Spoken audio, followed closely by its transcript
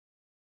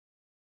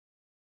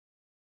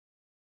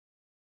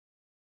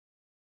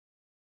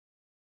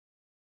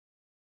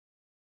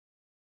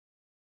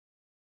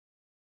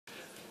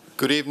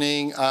Good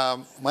evening.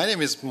 My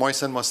name is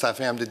Mohsen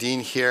Mostafi. I'm the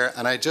dean here,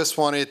 and I just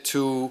wanted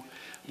to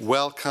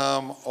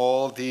welcome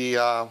all the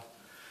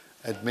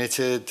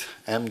admitted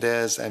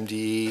MDes,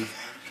 MDE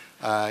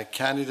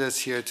candidates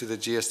here to the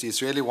GSD.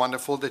 It's really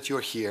wonderful that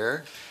you're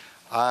here.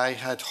 I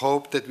had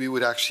hoped that we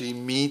would actually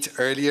meet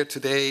earlier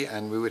today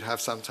and we would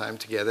have some time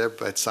together,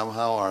 but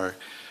somehow our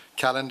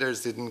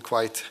calendars didn't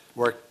quite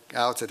work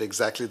out at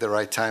exactly the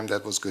right time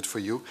that was good for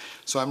you.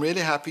 So I'm really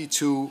happy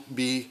to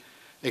be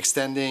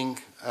extending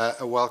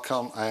a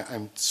welcome.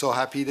 I'm so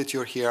happy that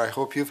you're here. I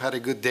hope you've had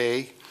a good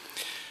day.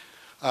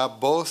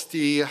 Both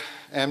the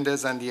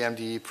MDes and the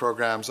MDE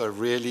programs are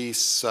really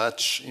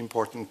such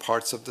important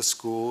parts of the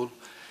school.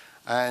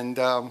 And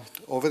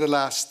over the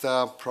last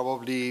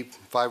probably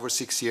 5 or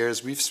 6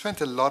 years, we've spent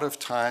a lot of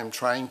time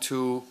trying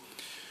to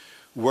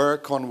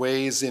work on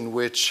ways in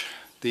which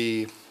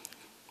the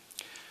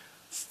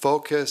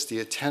focus, the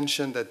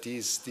attention that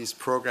these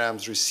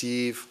programs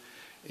receive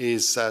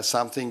is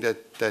something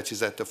that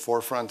is at the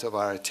forefront of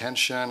our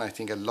attention. I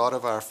think a lot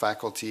of our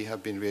faculty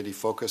have been really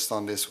focused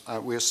on this.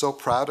 We're so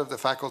proud of the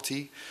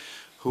faculty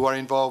who are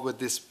involved with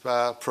this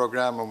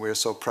program, and we're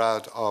so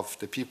proud of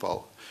the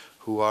people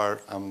who are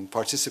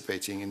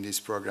participating in these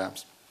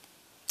programs.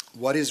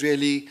 What is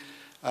really,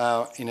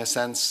 in a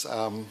sense,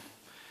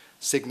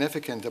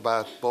 significant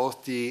about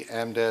both the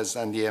MDes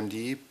and the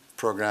MDE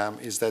program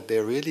is that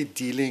they're really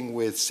dealing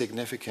with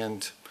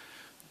significant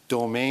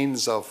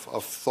domains of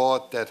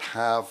thought that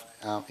have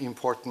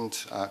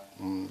important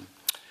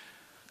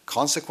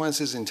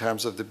consequences in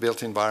terms of the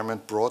built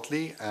environment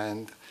broadly,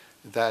 and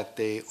that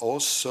they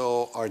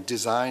also are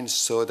designed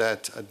so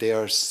that they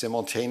are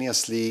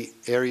simultaneously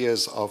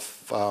areas of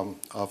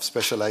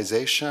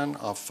specialization,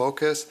 of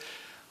focus,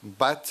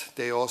 but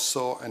they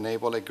also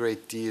enable a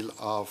great deal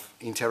of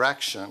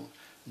interaction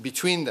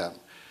between them.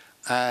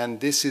 And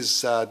this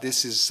is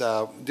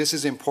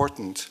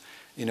important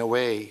in a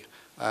way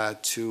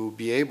to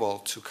be able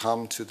to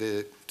come to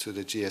the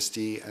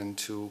GSD and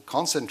to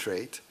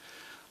concentrate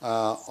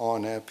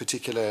on a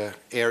particular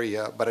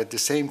area, but at the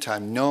same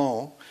time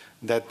know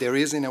that there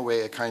is in a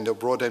way a kind of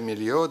broader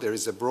milieu, there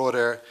is a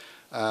broader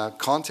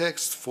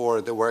context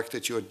for the work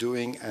that you're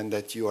doing, and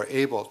that you are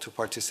able to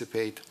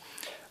participate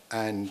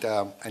and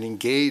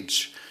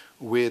engage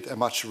with a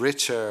much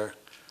richer,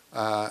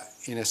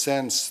 in a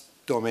sense,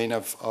 domain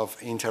of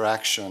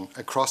interaction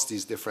across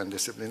these different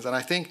disciplines. And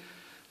I think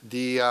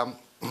the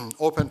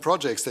open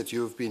projects that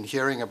you've been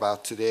hearing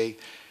about today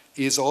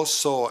is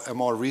also a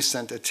more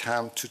recent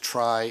attempt to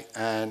try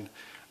and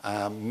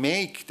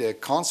make the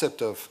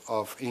concept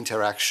of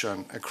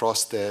interaction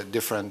across the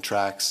different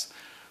tracks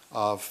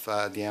of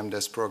the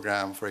MDes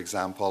program, for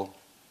example,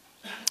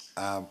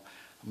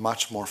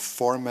 much more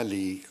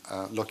formally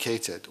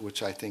located,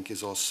 which I think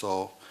is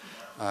also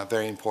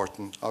very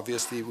important.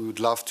 Obviously, we would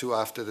love to,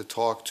 after the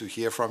talk, to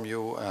hear from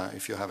you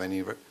if you have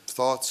any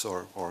thoughts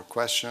or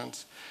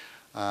questions.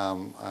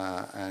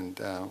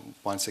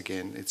 Once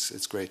again,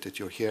 it's great that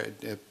you're here.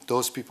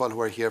 Those people who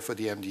are here for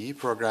the MDE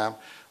program,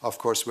 of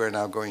course, we're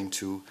now going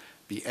to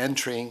be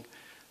entering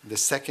the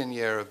second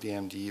year of the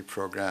MDE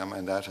program,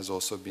 and that has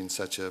also been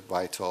such a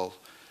vital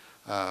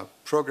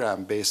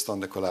program based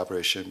on the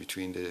collaboration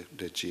between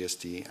the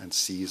GSD and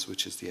CES,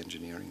 which is the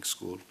engineering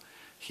school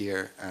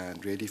here,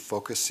 and really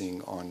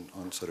focusing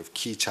on sort of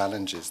key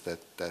challenges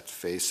that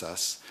face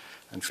us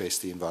and face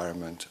the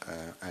environment,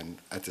 and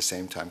at the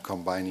same time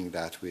combining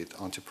that with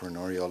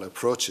entrepreneurial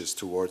approaches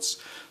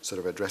towards sort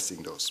of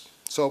addressing those.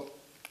 So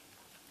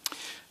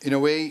in a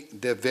way,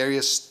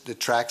 the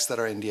tracks that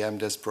are in the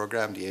MDes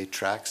program, the 8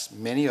 tracks,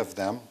 many of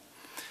them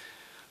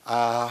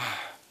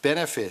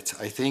benefit,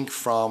 I think,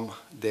 from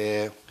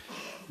the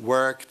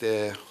work,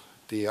 the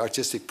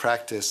artistic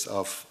practice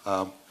of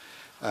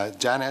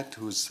Janet,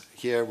 who's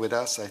here with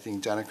us. I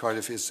think Janet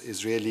Cardiff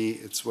is really,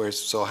 we're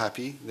so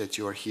happy that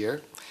you are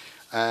here.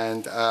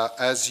 And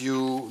as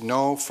you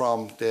know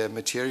from the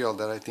material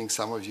that I think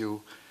some of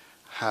you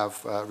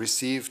have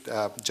received,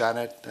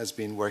 Janet has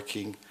been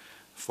working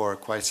for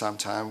quite some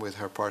time with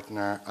her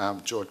partner,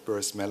 George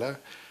Bures Miller.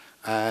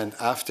 And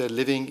after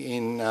living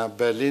in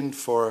Berlin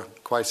for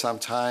quite some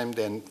time,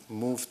 then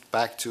moved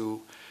back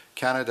to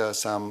Canada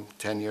some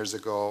 10 years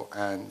ago,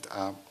 and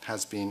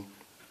has been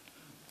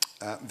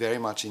very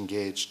much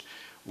engaged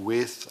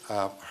with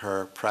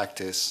her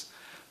practice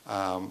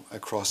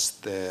across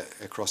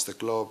the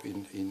globe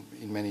in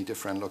many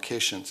different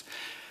locations.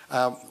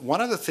 One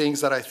of the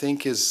things that I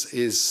think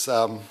is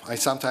I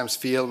sometimes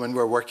feel when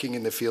we're working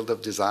in the field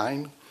of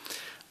design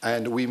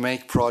and we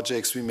make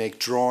projects, we make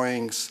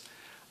drawings,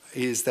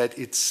 is that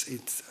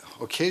it's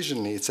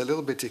occasionally it's a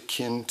little bit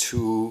akin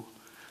to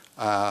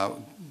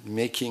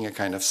making a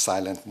kind of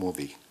silent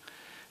movie.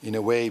 In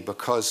a way,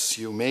 because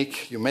you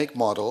make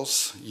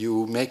models,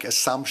 you make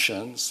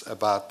assumptions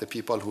about the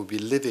people who will be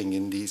living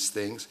in these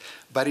things,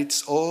 but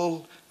it's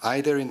all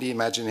either in the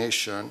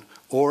imagination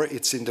or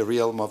it's in the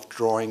realm of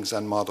drawings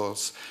and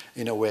models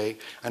in a way.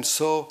 And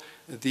so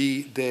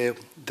the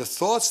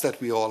thoughts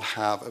that we all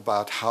have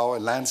about how a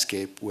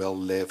landscape will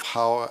live,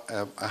 how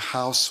a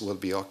house will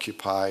be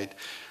occupied,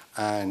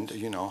 and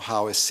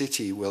how a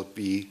city will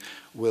be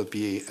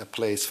a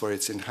place for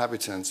its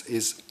inhabitants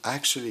is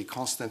actually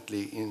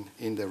constantly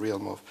in the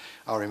realm of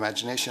our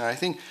imagination. I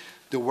think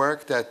the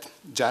work that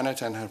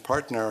Janet and her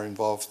partner are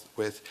involved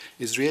with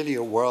is really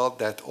a world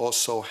that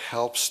also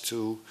helps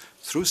to,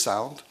 through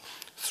sound,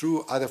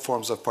 through other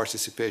forms of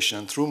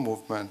participation, through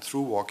movement,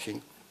 through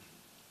walking,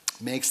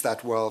 makes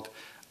that world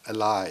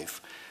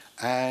alive.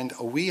 And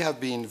we have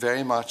been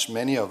very much,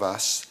 many of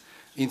us,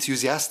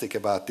 enthusiastic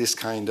about this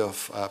kind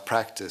of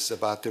practice,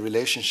 about the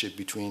relationship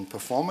between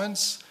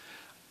performance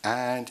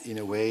and, in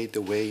a way,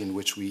 the way in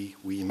which we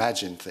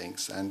imagine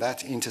things. And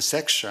that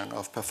intersection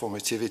of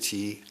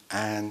performativity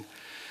and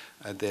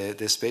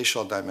the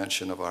spatial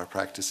dimension of our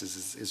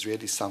practices is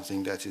really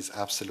something that is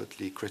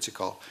absolutely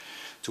critical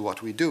to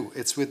what we do.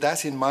 It's with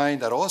that in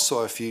mind that also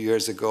a few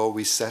years ago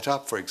we set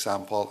up, for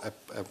example,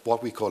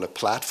 what we call a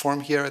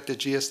platform here at the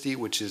GSD,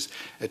 which is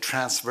a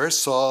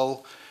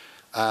transversal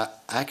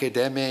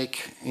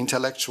academic,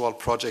 intellectual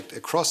project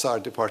across our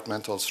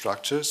departmental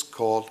structures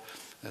called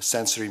a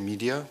sensory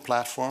media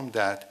platform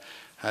that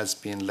has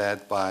been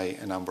led by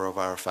a number of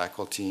our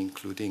faculty,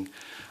 including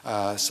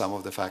some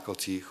of the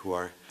faculty who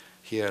are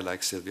here,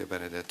 like Silvia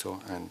Benedetto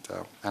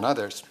and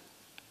others.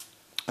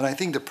 And I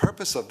think the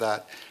purpose of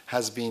that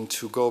has been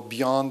to go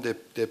beyond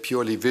the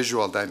purely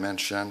visual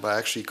dimension by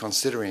actually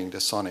considering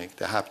the sonic,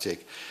 the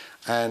haptic.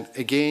 And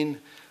again,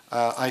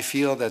 I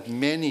feel that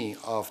many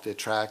of the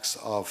tracks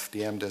of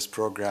the MDes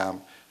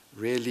program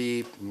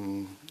really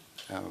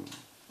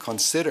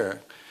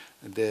consider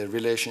the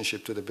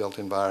relationship to the built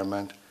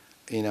environment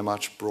in a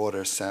much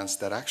broader sense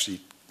that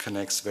actually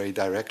connects very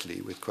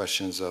directly with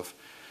questions of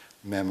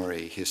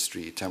memory,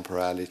 history,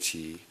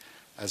 temporality,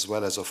 as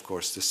well as, of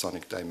course, the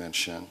sonic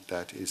dimension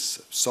that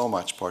is so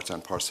much part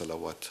and parcel of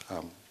what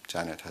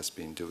Janet has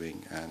been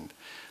doing. And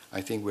I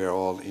think we're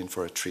all in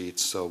for a treat,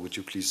 so would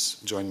you please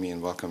join me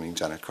in welcoming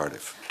Janet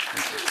Cardiff.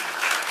 Thank you.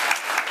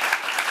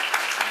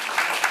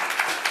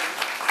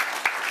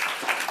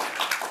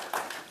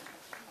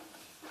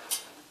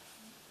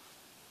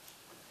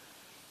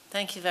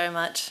 Thank you very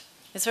much.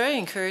 It's very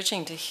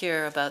encouraging to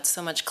hear about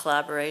so much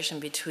collaboration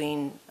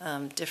between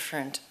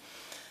different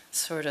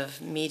sort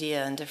of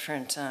media and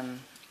different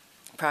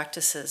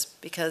practices,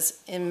 because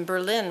in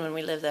Berlin, when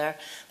we lived there,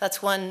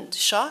 that's one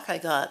shock I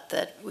got,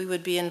 that we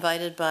would be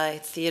invited by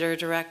theater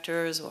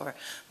directors or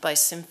by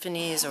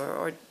symphonies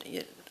or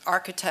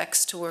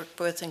architects to work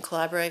with and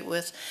collaborate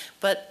with,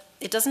 but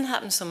it doesn't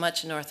happen so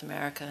much in North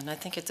America, and I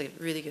think it's a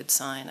really good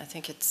sign. I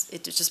think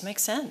it just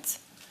makes sense.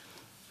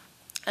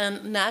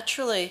 And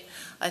naturally,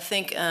 I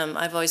think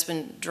I've always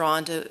been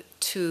drawn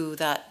to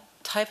that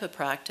type of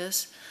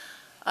practice.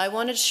 I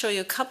wanted to show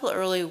you a couple of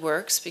early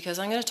works because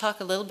I'm going to talk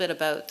a little bit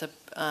about the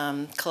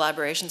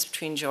collaborations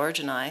between George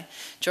and I.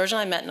 George and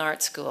I met in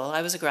art school.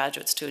 I was a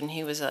graduate student.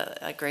 He was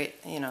a great,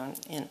 no,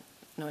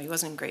 he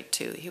wasn't in grade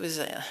 2. He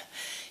was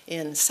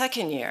in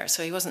second year,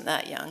 so he wasn't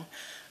that young.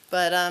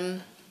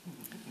 But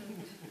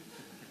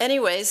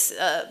anyways,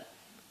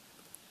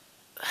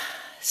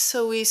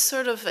 so we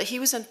sort of, he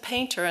was a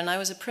painter and I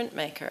was a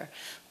printmaker.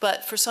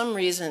 But for some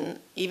reason,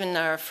 even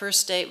our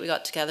first date we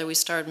got together, we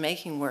started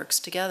making works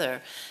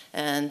together.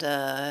 And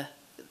it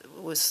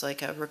was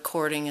like a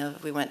recording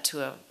of, we went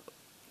to a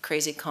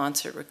crazy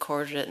concert,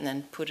 recorded it, and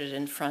then put it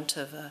in front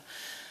of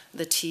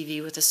the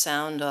TV with the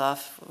sound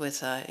off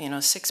with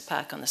a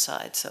six-pack on the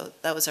side. So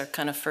that was our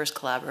kind of first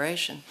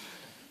collaboration.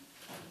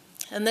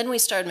 And then we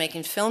started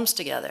making films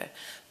together.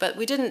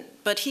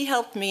 But he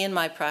helped me in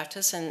my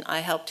practice, and I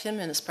helped him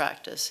in his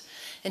practice.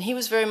 And he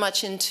was very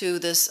much into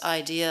this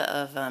idea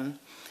of,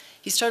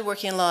 he started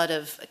working a lot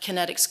of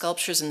kinetic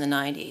sculptures in the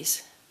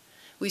 90s.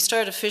 We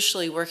started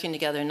officially working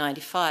together in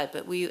 95,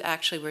 but we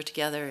actually were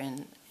together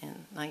in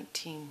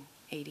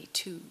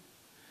 1982.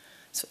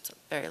 So it's a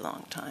very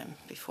long time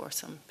before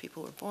some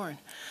people were born.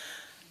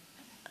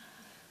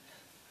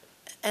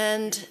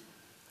 And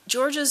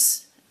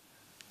George's,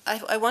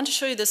 I want to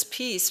show you this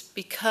piece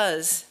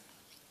because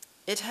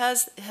it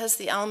has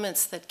the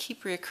elements that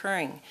keep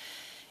reoccurring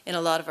in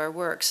a lot of our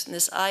works. And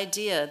this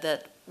idea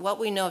that what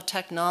we know of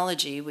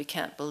technology, we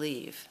can't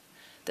believe,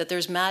 that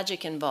there's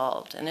magic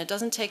involved. And it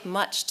doesn't take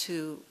much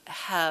to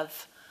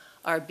have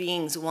our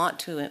beings want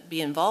to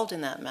be involved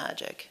in that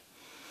magic.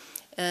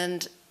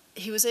 And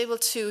he was able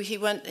to, he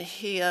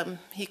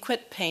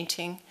quit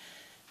painting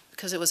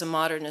because it was a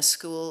modernist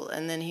school,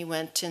 and then he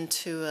went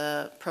into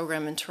a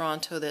program in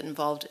Toronto that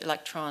involved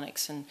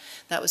electronics, and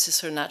that was his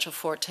sort of natural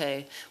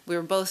forte. We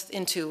were both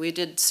into, we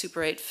did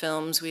Super 8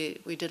 films, we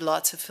did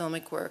lots of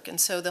filmic work,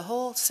 and so the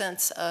whole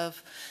sense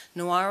of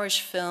noirish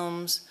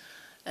films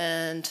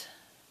and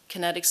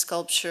kinetic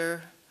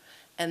sculpture,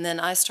 and then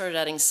I started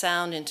adding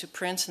sound into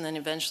print, and then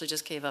eventually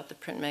just gave up the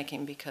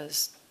printmaking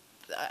because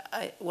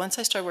once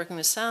I started working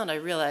with sound, I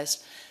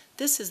realized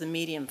this is the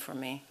medium for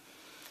me.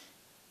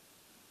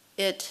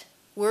 It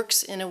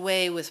works in a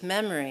way with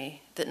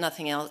memory that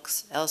nothing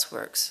else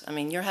works. I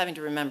mean, you're having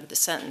to remember the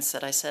sentence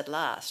that I said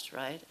last,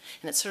 right?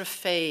 And it sort of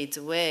fades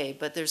away,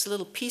 but there's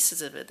little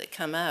pieces of it that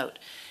come out.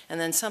 And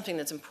then something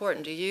that's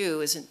important to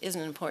you isn't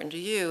important to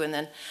you. And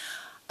then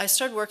I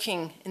started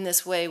working in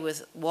this way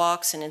with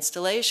walks and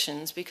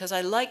installations because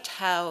I liked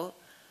how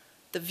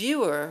the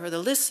viewer or the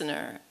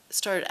listener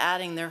started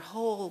adding their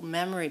whole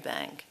memory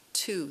bank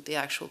to the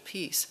actual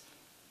piece.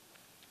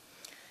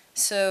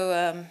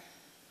 So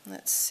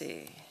let's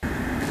see.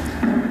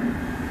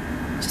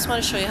 Just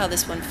want to show you how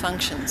this one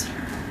functions.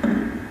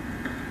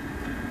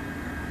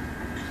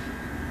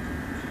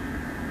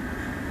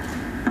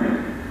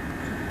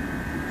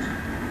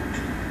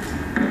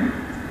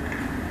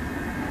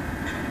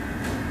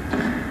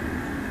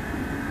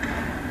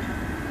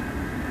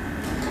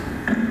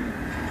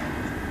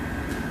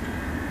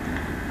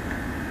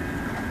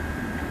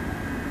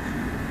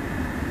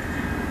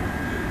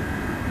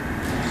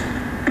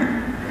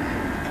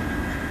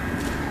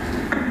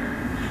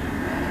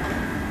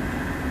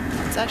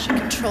 Actually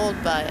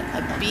controlled by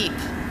a beep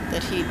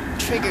that he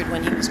triggered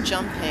when he was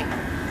jumping,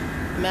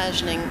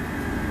 imagining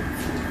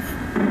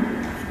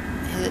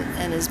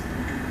and his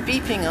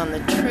beeping on the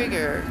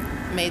trigger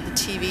made the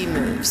TV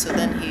move. So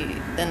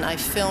then I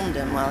filmed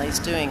him while he's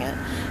doing it,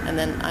 and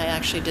then I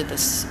actually did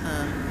this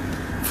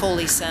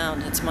Foley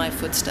sound. It's my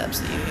footsteps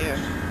that you hear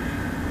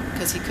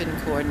because he couldn't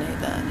coordinate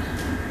that.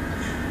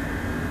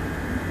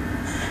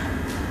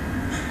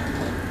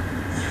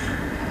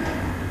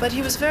 But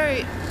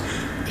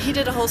he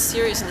did a whole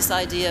series on this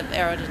idea of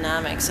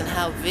aerodynamics and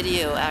how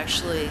video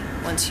actually,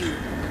 once you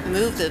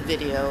move the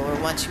video or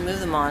once you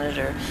move the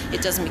monitor,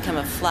 it doesn't become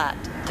a flat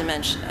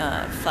dimension,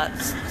 flat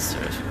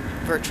sort of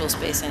virtual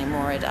space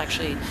anymore. It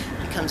actually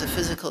becomes a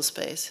physical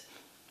space.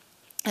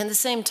 And at the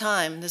same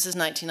time, this is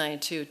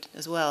 1992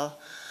 as well,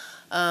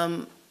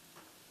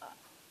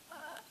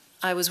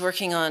 I was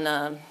working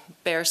on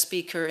bare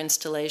speaker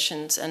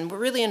installations, and we're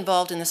really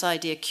involved in this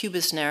idea,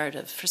 cubist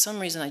narrative. For some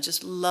reason, I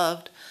just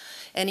loved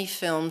any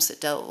films that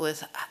dealt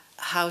with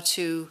how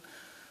to,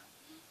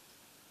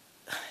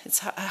 it's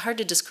hard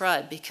to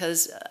describe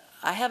because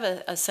I have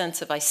a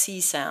sense of I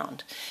see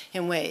sound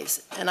in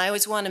ways, and I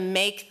always want to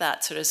make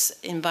that sort of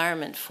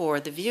environment for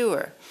the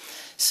viewer.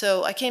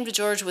 So I came to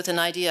George with an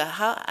idea.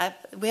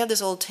 We have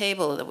this old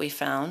table that we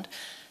found,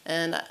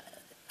 and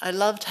I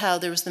loved how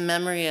there was the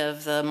memory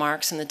of the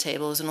marks in the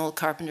table. It was an old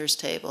carpenter's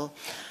table.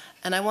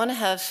 And I want to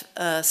have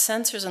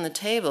sensors on the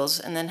tables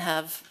and then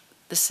have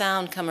the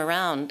sound come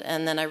around.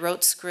 And then I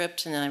wrote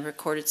script, and then I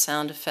recorded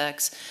sound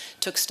effects,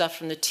 took stuff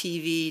from the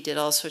TV, did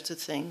all sorts of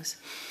things.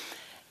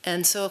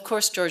 And so, of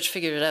course, George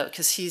figured it out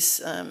because he's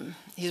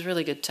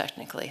really good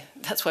technically.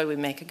 That's why we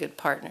make a good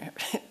partner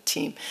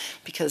team,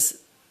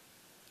 because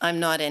I'm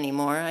not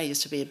anymore. I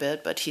used to be a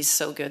bit, but he's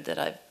so good that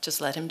I've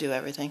just let him do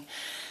everything.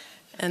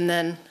 And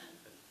then,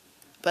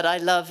 but I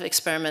love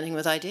experimenting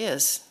with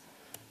ideas.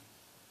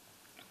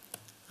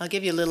 I'll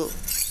give you a little.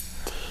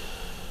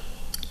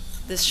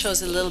 This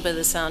shows a little bit of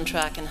the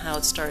soundtrack and how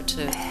it started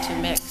to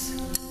mix.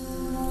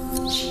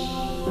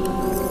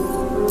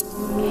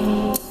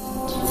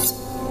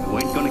 You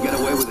ain't gonna get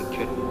away with it,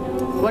 kid.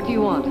 What do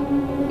you want?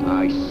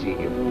 I see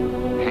you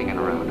hanging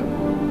around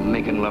him,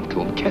 making love to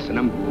him, kissing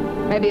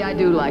him. Maybe I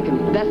do like him,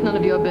 but that's none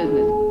of your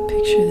business.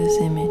 Picture this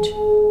image.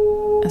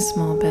 A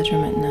small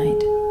bedroom at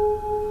night.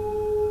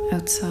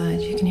 Outside,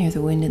 you can hear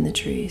the wind in the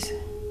trees.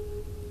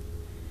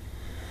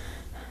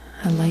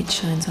 A light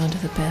shines onto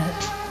the bed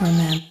where a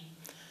man.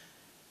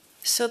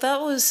 So that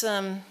was,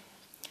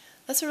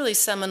 that's a really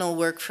seminal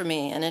work for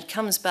me, and it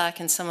comes back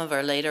in some of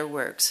our later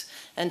works.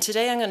 And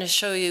today I'm going to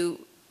show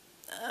you,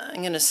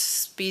 I'm going to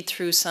speed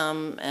through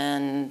some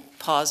and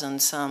pause on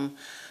some,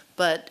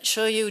 but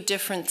show you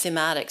different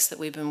thematics that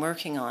we've been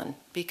working on,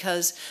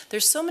 because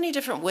there's so many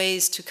different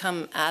ways to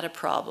come at a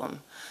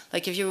problem.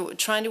 Like if you're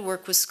trying to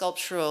work with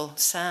sculptural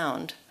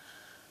sound,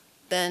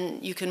 then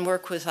you can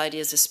work with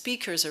ideas of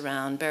speakers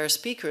around, bare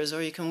speakers,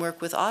 or you can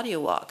work with audio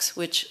walks,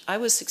 which I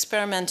was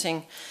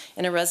experimenting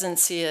in a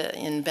residency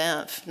in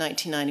Banff,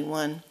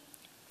 1991,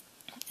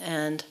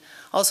 and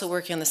also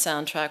working on the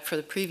soundtrack for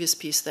the previous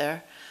piece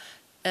there.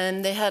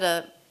 And they had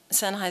a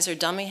Sennheiser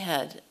dummy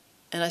head,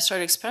 and I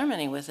started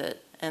experimenting with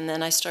it. And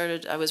then I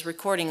was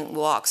recording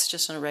walks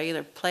just on a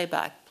regular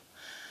playback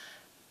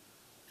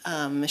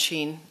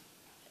machine.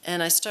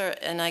 And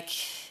I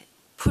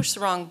pushed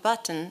the wrong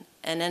button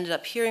and ended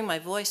up hearing my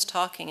voice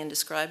talking and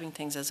describing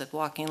things as I'm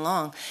walking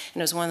along.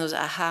 And it was one of those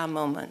aha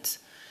moments.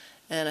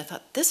 And I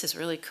thought, this is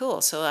really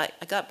cool. So I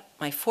got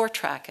my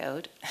 4-track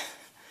out.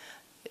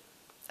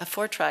 A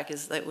 4-track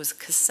it was a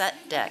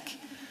cassette deck.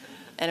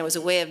 And it was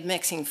a way of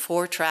mixing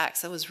 4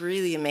 tracks. That was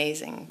really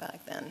amazing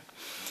back then.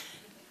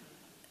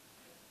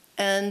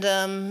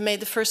 And made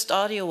the first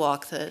audio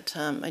walk that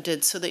I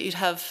did so that you'd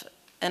have,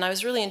 and I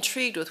was really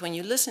intrigued with when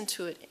you listen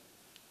to it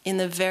in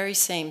the very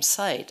same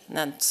site, and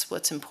that's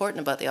what's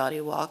important about the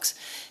audio walks,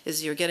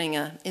 is you're getting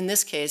in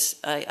this case,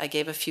 I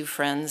gave a few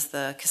friends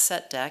the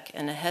cassette deck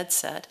and a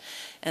headset,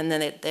 and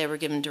then they were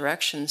given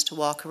directions to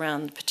walk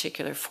around the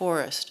particular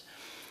forest.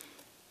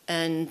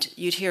 and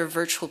you'd hear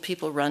virtual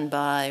people run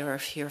by or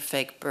hear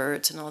fake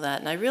birds and all that.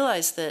 And I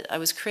realized that I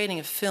was creating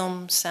a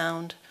film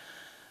soundtrack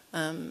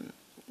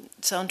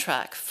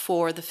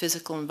for the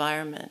physical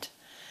environment.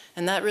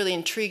 And that really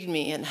intrigued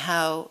me, and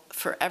how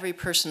for every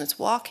person that's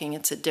walking,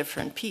 it's a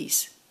different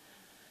piece.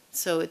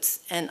 So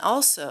and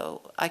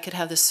also I could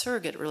have this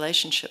surrogate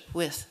relationship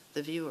with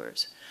the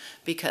viewers,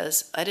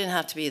 because I didn't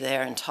have to be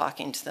there and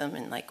talking to them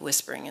and like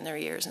whispering in their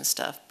ears and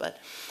stuff, but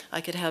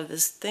I could have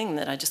this thing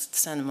that I just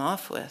send them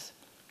off with.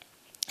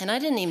 And I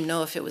didn't even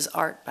know if it was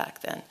art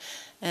back then.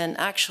 And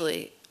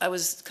actually, I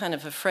was kind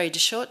of afraid to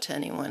show it to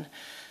anyone,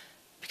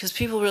 because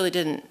people really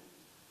didn't.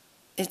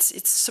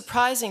 It's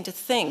surprising to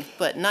think,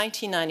 but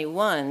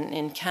 1991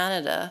 in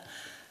Canada,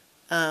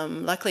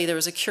 luckily there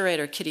was a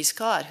curator, Kitty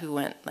Scott, who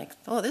went like,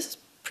 oh, this is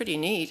pretty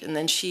neat. And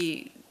then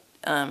she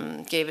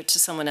gave it to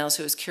someone else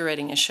who was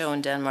curating a show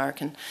in Denmark,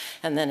 and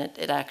then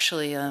it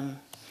actually,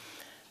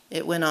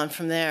 it went on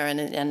from there, and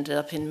it ended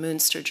up in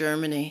Münster,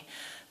 Germany.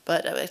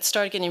 But it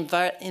started getting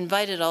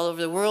invited all over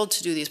the world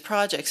to do these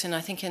projects, and I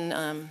think in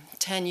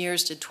 10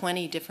 years did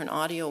 20 different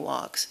audio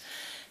walks.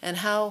 And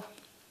how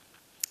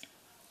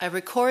I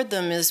record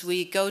them is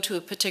we go to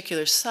a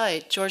particular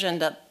site. George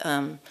ended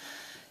up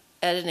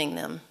editing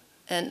them.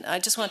 And I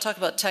just want to talk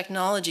about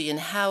technology and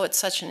how it's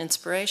such an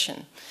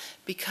inspiration.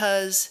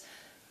 Because,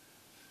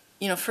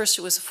 you know, first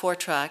it was a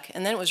 4-track,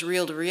 and then it was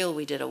reel-to-reel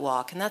we did a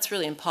walk. And that's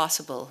really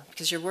impossible,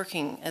 because you're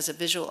working as a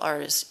visual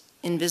artist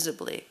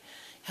invisibly,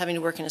 having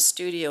to work in a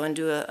studio and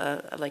do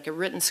like a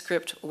written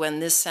script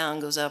when this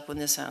sound goes up, when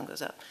this sound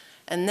goes up.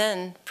 And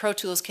then Pro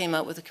Tools came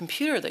out with a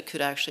computer that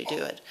could actually do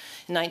it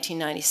in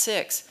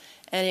 1996.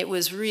 And it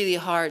was really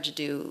hard to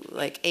do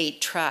like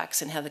 8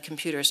 tracks and have the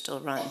computer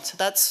still run. So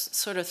that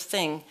sort of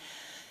thing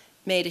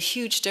made a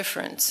huge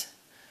difference.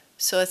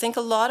 So I think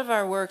a lot of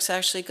our works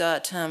actually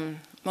got,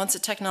 once the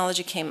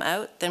technology came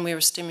out, then we were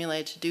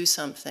stimulated to do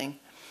something.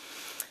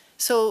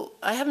 So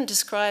I haven't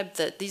described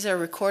that these are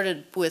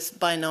recorded with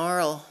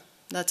binaural.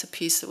 That's a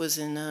piece that was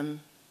in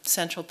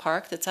Central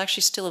Park that's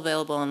actually still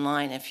available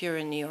online. If you're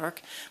in New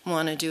York and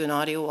want to do an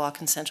audio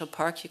walk in Central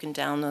Park, you can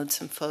download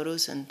some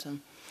photos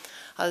and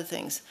other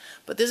things.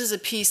 But this is a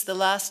piece, the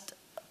last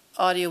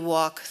audio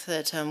walk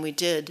that we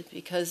did,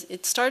 because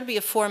it started to be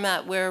a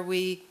format where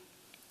we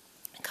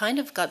kind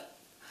of got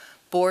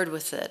bored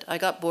with it. I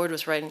got bored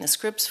with writing the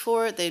scripts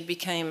for it. They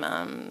became,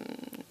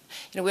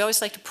 you know, we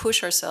always like to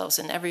push ourselves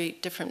in every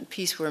different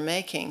piece we're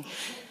making.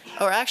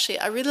 Or actually,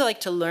 I really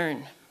like to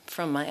learn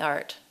from my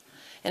art.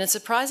 And it's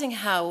surprising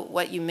how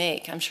what you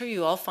make, I'm sure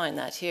you all find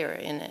that here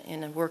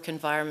in a work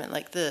environment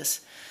like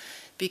this,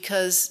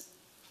 because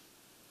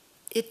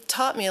it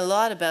taught me a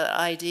lot about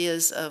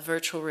ideas of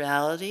virtual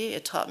reality.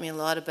 It taught me a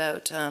lot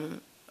about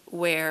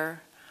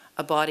where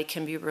a body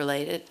can be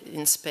related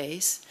in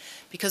space.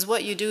 Because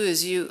what you do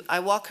is I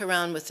walk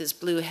around with this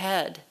blue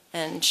head,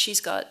 and she's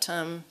got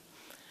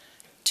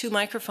 2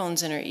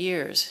 microphones in her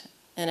ears,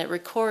 and it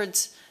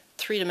records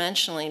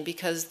 3-dimensionally,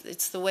 because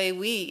it's the way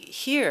we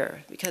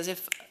hear. Because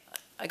if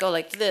I go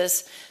like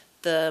this,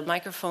 the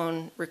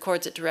microphone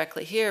records it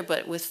directly here,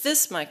 but with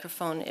this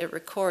microphone, it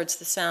records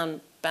the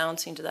sound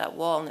bouncing to that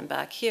wall, and then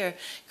back here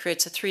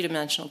creates a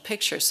 3-dimensional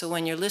picture. So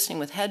when you're listening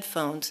with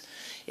headphones,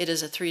 it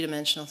is a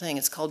 3-dimensional thing.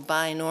 It's called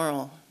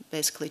binaural,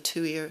 basically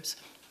 2 ears,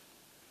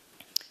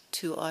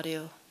 2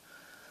 audio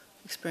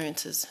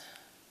experiences.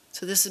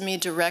 So this is me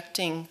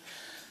directing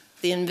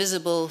the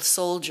invisible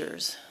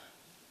soldiers.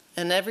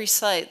 And every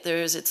site,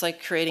 it's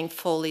like creating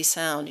Foley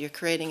sound. You're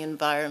creating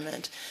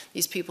environment.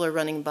 These people are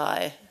running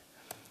by.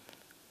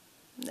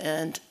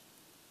 And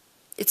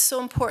it's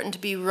so important to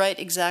be right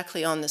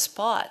exactly on the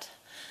spot,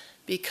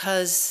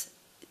 because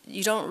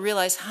you don't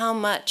realize how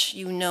much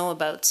you know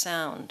about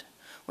sound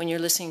when you're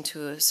listening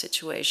to a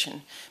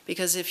situation.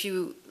 Because if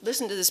you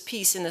listen to this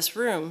piece in this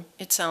room,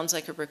 it sounds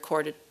like a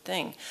recorded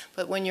thing.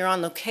 But when you're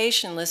on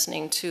location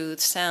listening to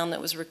sound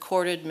that was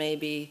recorded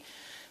maybe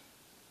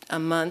a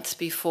month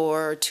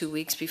before or 2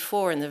 weeks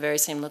before in the very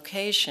same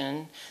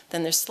location,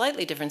 then there's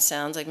slightly different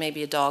sounds, like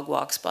maybe a dog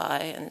walks by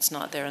and it's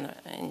not there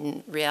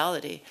in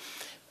reality.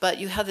 But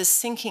you have this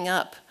syncing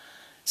up.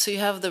 So you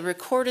have the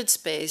recorded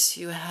space,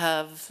 you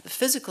have the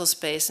physical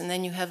space, and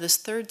then you have this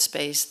third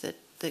space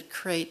that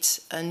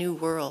creates a new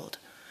world.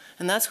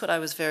 And that's what I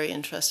was very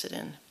interested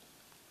in.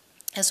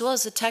 As well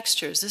as the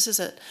textures.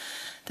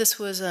 This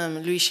was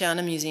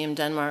Louisiana Museum,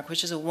 Denmark,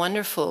 which is a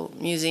wonderful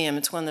museum.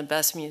 It's one of the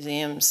best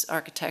museums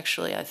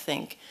architecturally, I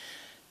think,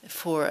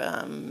 for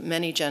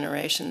many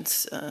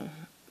generations.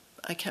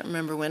 I can't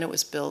remember when it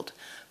was built,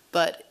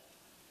 but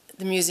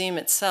the museum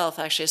itself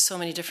actually has so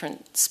many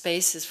different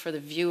spaces for the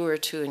viewer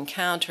to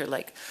encounter,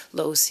 like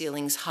low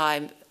ceilings,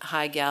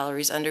 high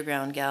galleries,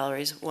 underground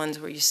galleries, ones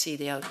where you see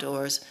the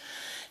outdoors.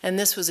 And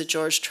this was a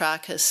George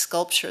Trachis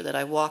sculpture that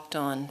I walked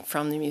on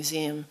from the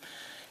museum.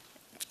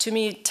 To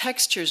me,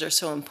 textures are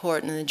so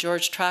important, and the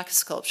George Trachis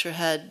sculpture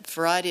had a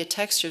variety of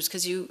textures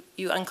because you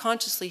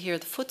unconsciously hear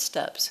the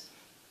footsteps.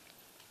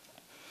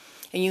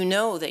 And you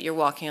know that you're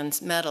walking on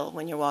metal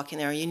when you're walking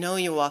there. You know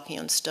you're walking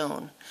on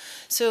stone.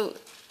 So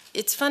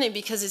it's funny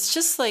because it's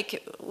just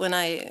like when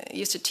I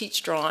used to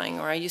teach drawing,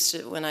 or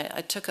when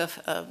I took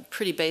a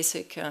pretty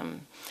basic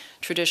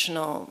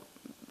traditional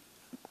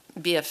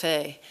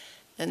BFA.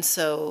 And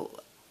so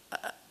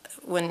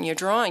when you're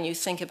drawing, you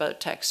think about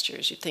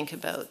textures, you think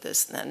about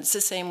this and that. It's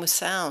the same with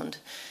sound.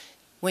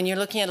 When you're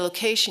looking at a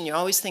location, you're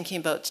always thinking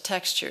about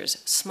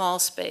textures, small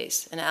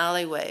space, an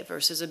alleyway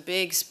versus a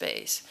big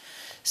space.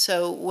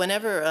 So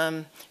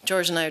whenever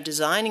George and I are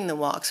designing the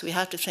walks, we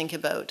have to think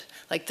about,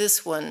 like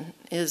this one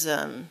is,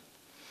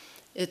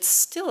 it's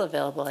still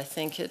available, I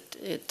think.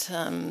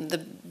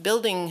 The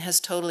building has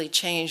totally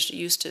changed. It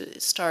used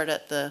to start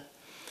at the,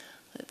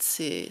 let's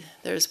see,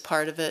 there's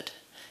part of it.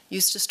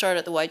 Used to start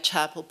at the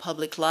Whitechapel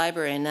Public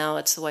Library, and now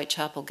it's the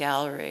Whitechapel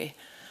Gallery.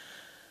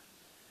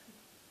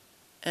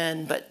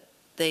 But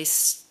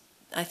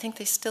I think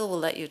they still will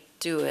let you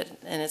do it,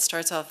 and it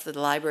starts off with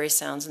the library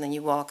sounds, and then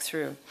you walk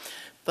through.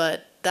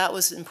 But that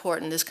was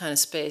important, this kind of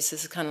space.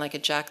 This is kind of like a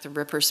Jack the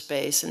Ripper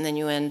space, and then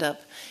you end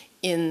up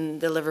in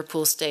the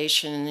Liverpool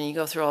station, and you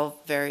go through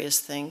all various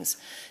things.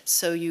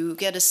 So you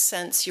get a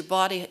sense, your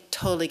body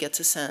totally gets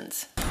a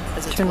sense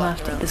as it's Turn walking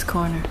left around. at this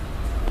corner.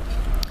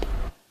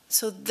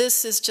 So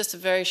this is just a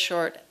very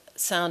short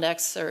sound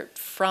excerpt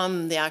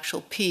from the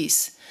actual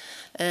piece.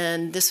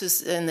 And this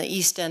was in the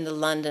East End of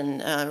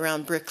London,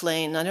 around Brick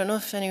Lane. I don't know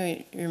if any of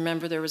you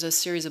remember, there was a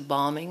series of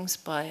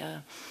bombings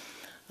by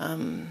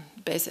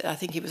I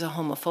think he was a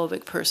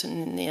homophobic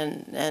person in the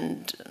end,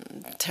 and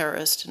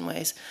terrorist in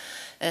ways.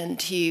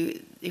 And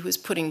he was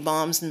putting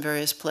bombs in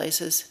various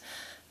places,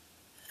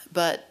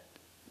 but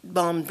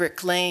bombed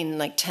Brick Lane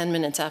like 10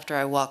 minutes after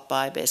I walked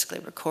by, basically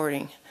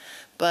recording.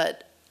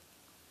 But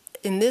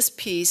in this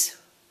piece,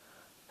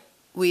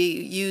 we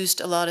used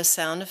a lot of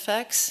sound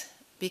effects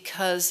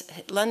because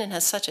London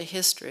has such a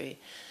history.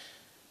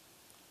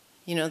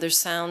 You know, there's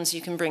sounds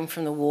you can bring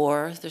from the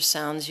war, there's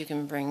sounds you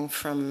can bring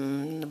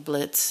from the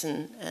Blitz,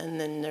 and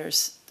then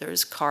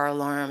there's car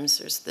alarms,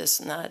 there's this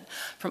and that,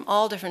 from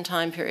all different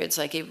time periods.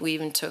 Like we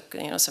even took,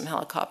 you know, some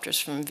helicopters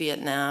from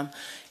Vietnam.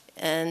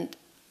 And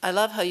I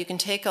love how you can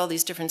take all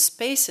these different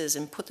spaces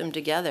and put them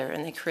together,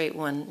 and they create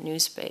one new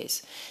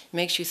space. It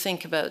makes you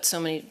think about so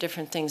many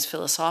different things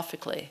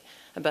philosophically,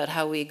 about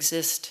how we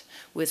exist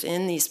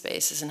within these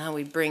spaces and how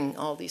we bring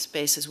all these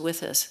spaces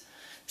with us,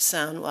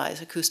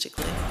 sound-wise,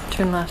 acoustically.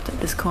 Turn left at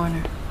this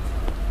corner.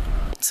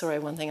 Sorry,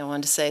 one thing I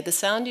wanted to say. The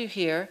sound you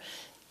hear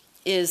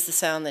is the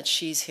sound that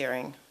she's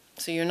hearing.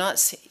 So you're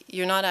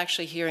not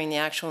actually hearing the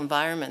actual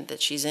environment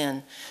that she's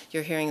in.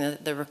 You're hearing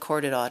the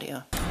recorded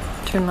audio.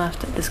 Turn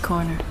left at this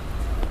corner.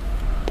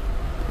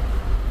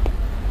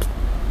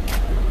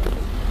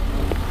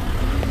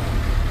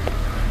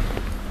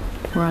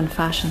 We're on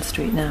Fashion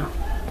Street now.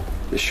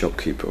 The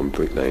shopkeeper on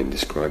Brick Lane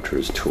described her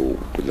as tall,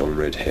 with long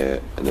red hair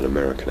and an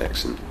American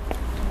accent.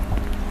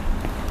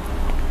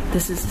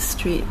 This is the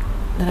street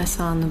that I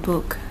saw in the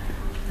book,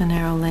 a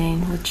narrow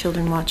lane with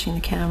children watching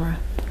the camera.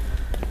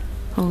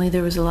 Only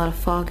there was a lot of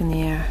fog in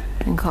the air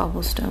and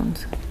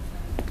cobblestones.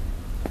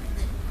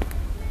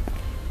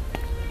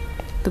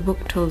 The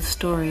book told the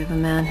story of a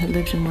man who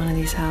lived in one of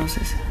these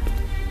houses.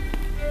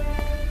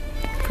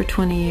 For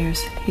 20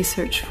 years, he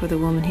searched for the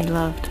woman he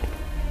loved,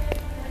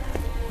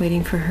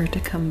 waiting for her to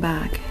come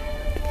back,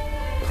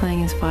 playing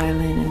his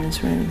violin in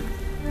his room.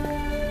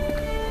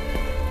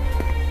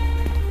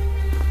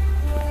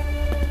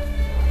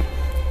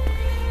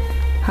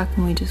 How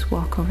can we just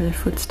walk over their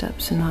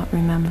footsteps and not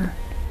remember?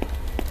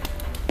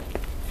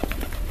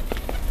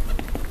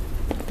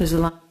 There's a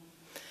lime.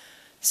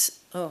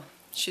 Oh,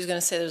 she was going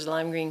to say there's a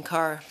lime green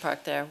car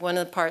parked there. One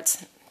of the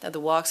parts of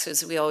the walks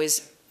is we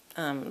always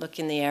look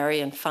in the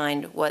area and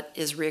find what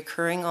is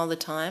reoccurring all the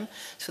time,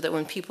 so that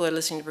when people are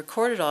listening to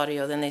recorded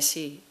audio, then they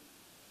see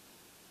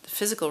the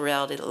physical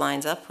reality that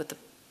lines up with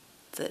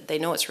they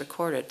know it's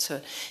recorded. So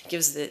it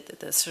gives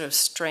the sort of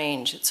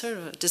strange, it sort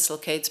of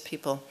dislocates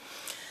people.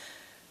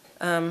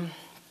 But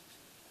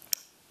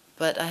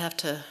I have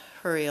to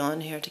hurry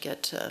on here to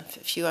get a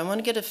few. I want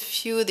to get a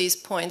few of these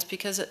points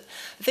because I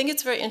think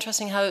it's very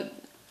interesting how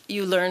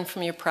you learn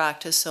from your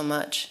practice so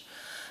much.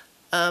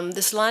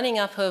 This lining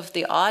up of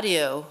the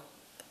audio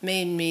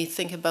made me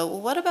think about,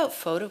 well, what about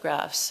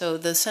photographs? So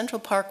the Central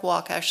Park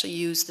Walk actually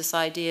used this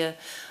idea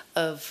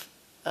of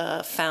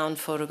found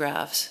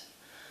photographs.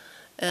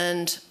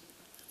 And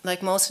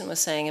like Mohsen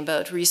was saying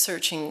about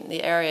researching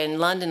the area, in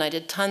London I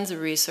did tons of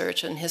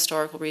research and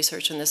historical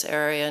research in this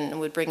area and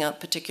would bring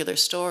up particular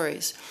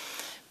stories.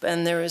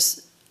 And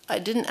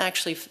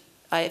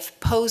I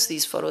posed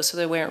these photos so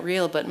they weren't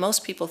real, but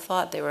most people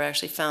thought they were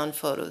actually found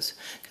photos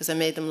because I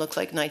made them look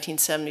like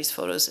 1970s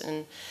photos.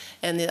 And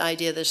the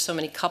idea there's so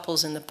many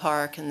couples in the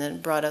park, and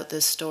then brought out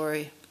this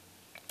story.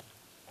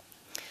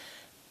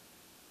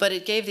 But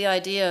it gave the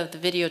idea of the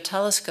video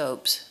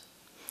telescopes.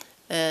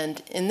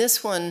 And in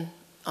this one,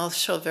 I'll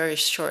show a very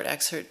short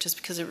excerpt just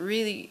because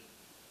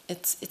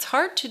it's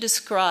hard to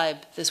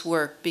describe this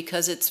work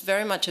because it's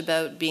very much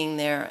about being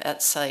there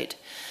at site.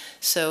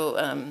 So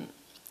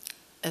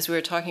as we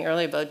were talking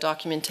earlier about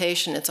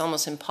documentation, it's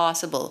almost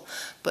impossible.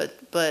 But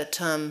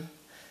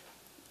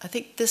I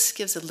think this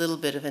gives a little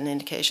bit of an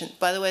indication.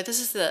 By the way,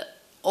 this is the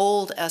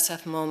old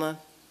SF MoMA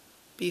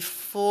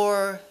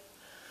before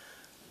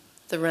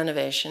the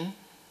renovation.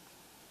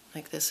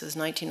 Like this is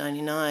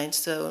 1999,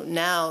 so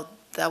now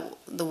that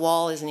the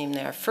wall isn't even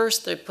there.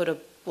 First they put a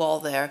wall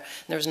there,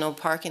 and there was no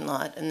parking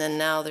lot, and then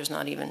now there's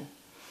not even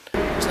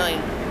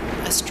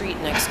a street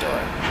next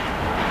door.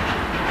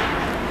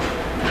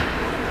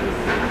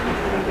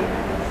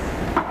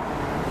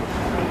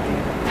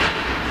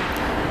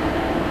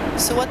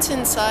 So what's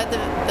inside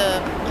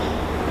the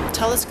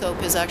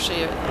telescope is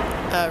actually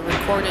a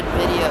recorded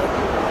video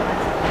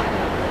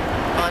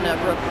on a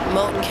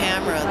remote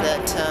camera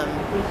that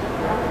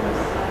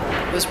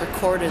was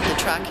recorded, the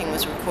tracking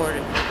was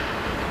recorded.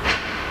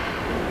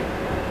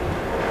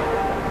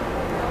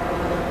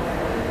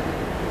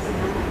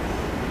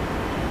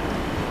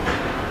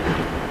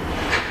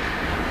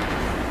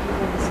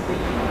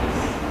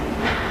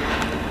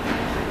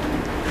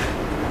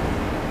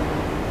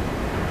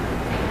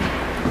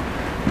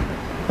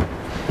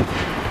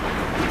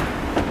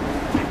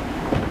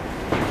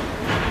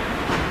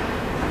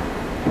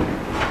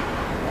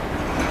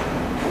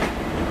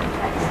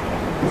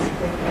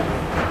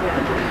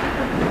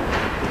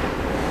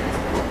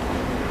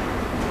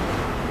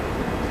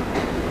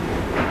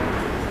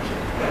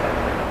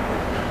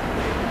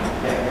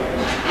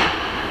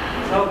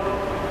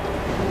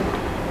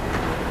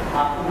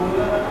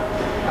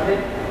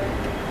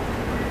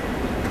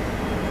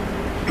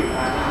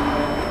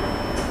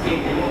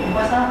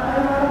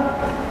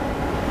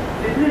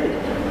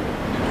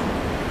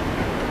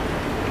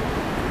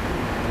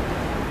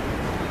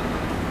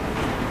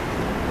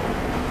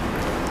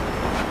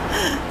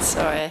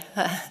 Sorry,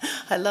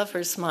 I love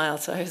her smile,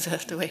 so I just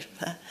have to wait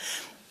for that.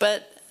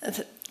 But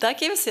that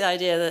gave us the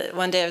idea that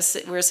one day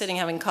we were sitting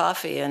having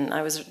coffee, and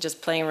I was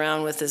just playing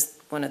around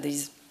with one of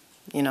these,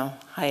 you know,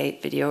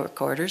 hi-8 video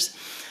recorders,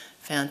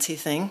 fancy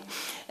thing.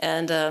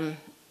 And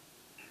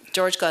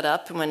George got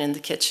up and went in the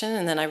kitchen,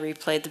 and then I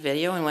replayed the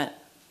video and went,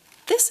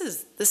 this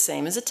is the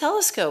same as a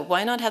telescope.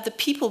 Why not have the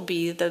people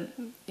be the,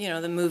 you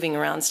know, the moving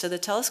around instead of the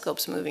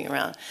telescopes moving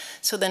around?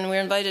 So then we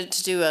were invited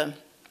to do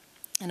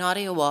an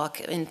audio walk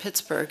in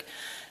Pittsburgh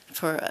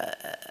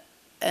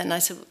and I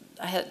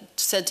had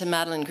said to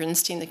Madeline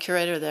Grinstein, the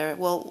curator there,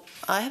 well,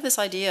 I have this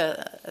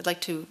idea I'd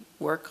like to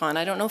work on.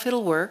 I don't know if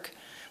it'll work.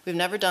 We've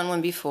never done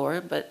one before,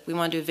 but we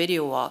want to do a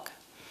video walk.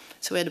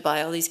 So we had to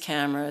buy all these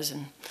cameras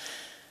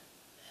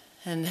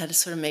and had a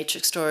sort of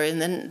matrix story.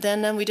 And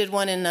then we did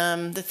one in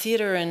the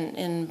theater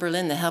in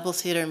Berlin, the Hebel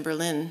Theater in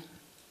Berlin,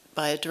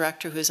 by a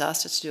director who's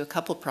asked us to do a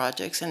couple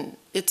projects. And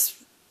it's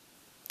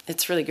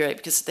really great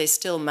because they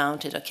still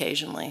mount it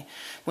occasionally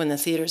when the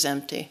theater's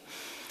empty.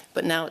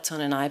 But now it's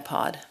on an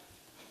iPod,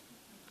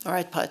 or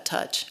iPod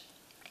Touch.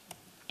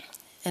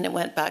 And it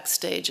went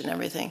backstage and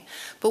everything.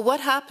 But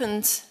what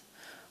happens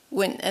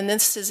when, and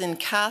this is in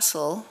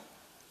Kassel,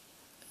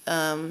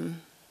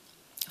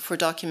 for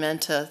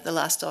dOCUMENTA, the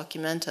last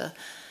dOCUMENTA,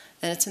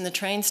 and it's in the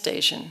train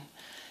station.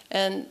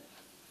 And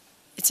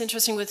it's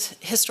interesting with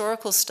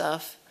historical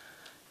stuff.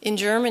 In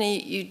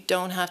Germany, you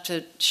don't have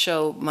to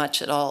show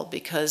much at all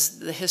because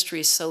the history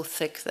is so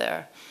thick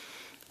there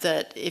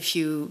that if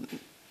you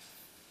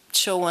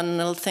show one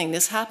little thing,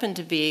 this happened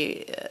to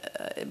be,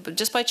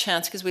 just by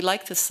chance, because we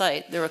liked the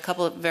site, there were a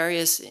couple of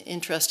various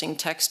interesting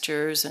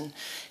textures and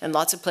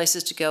lots of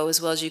places to go,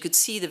 as well as you could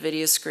see the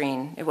video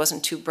screen. It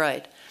wasn't too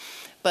bright.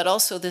 But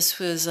also this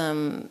was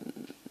a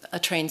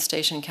train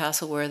station in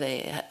Kassel where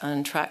they,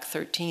 on track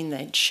 13,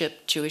 they'd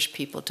ship Jewish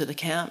people to the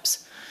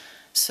camps.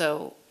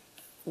 So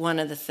one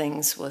of the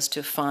things was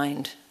to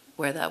find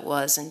where that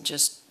was and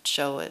just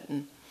show it.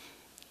 And,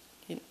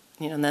 you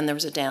know, and then there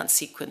was a dance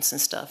sequence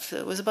and stuff.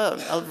 It was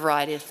about a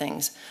variety of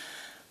things.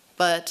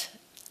 But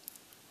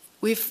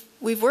we've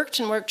worked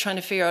and worked trying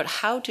to figure out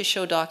how to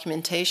show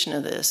documentation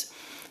of this.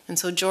 And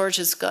so George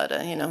has got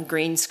a, you know,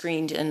 green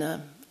screened in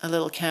a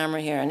little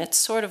camera here, and it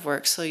sort of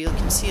works, so you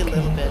can see a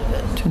little bit of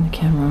it. Turn the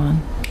camera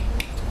on.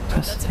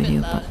 Press the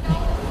video button.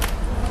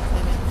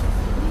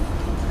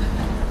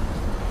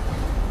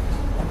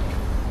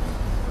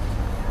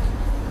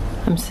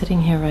 I'm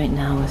sitting here right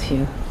now with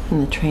you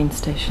in the train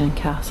station in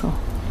Kassel,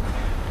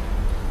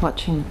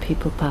 watching the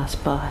people pass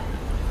by.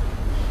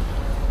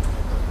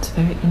 It's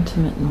very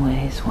intimate in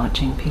ways,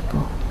 watching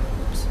people.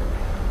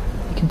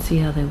 You can see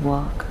how they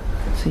walk,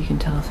 so you can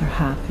tell if they're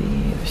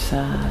happy or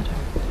sad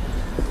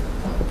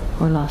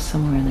or lost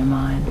somewhere in their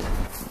minds.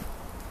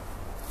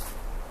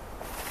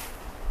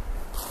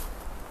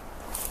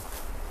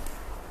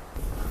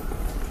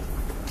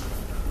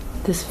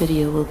 This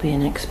video will be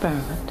an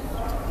experiment.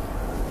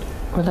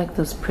 We're like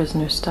those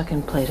prisoners stuck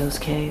in Plato's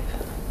cave.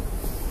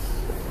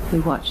 We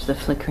watch the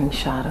flickering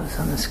shadows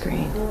on the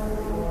screen.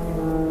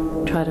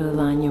 Try to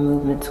align your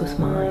movements with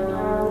mine.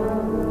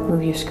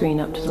 Move your screen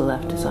up to the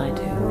left as I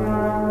do.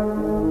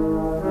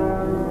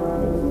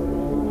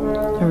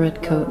 A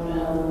red coat.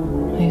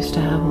 I used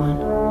to have one.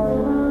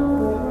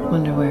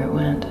 Wonder where it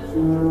went.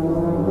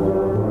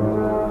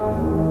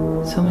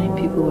 So many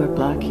people wear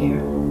black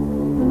here.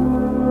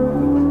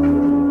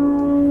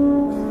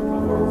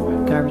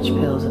 Garbage garbage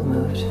pails have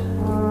moved.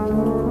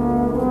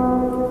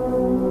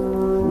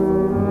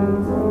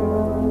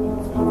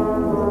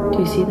 Do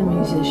you see the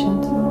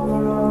musicians?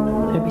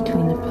 They're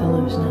between the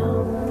pillars now.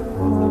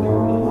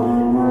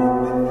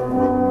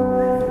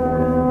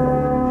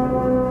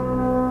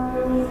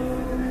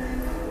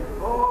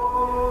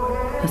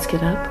 Let's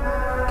get up.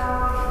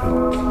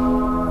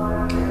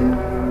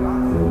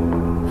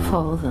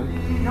 Follow them.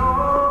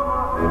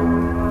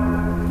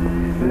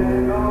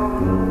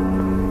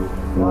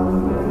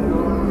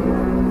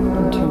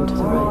 And turn to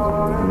the right.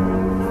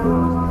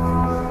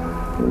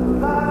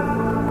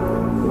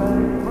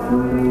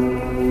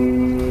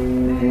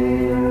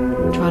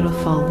 Try to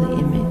follow the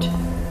image.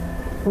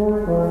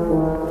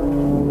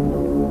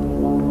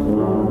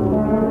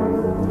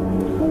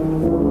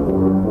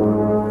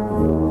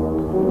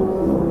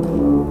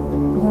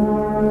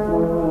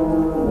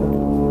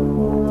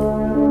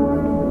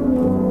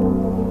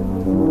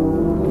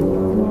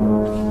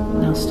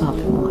 Now stop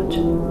and watch.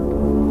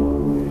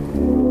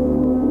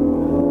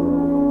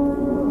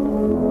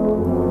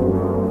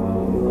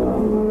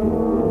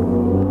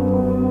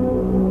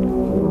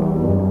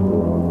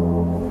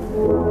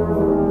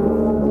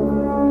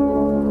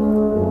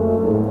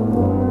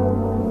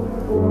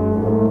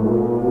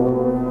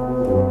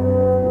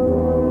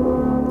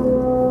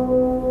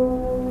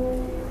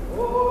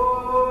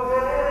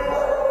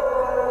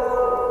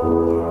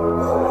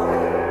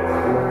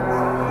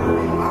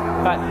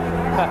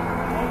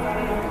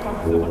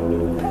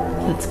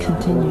 Let's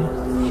continue.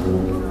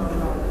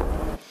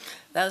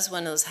 That was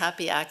one of those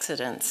happy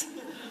accidents.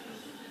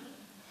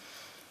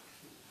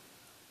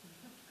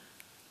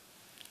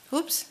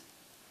 Oops.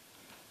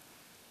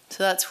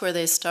 So that's where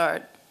they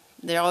start.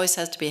 There always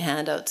has to be a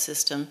handout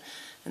system,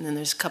 and then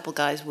there's a couple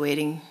guys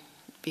waiting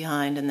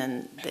behind,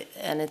 and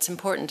it's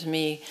important to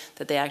me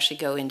that they actually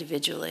go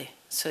individually,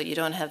 so you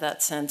don't have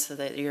that sense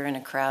that you're in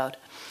a crowd.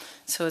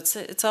 So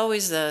it's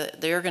always the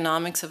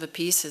ergonomics of a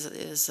piece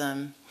is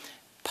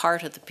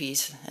part of the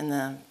piece, and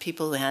the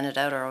people who hand it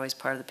out are always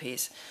part of the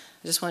piece.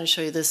 I just want to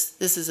show you this.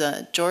 This is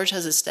George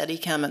has a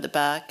Steadicam at the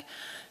back,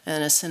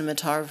 and a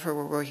cinematographer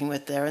we're working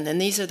with there. And then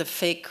these are the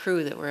fake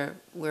crew that we're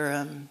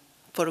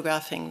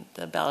photographing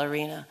the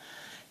ballerina,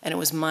 and it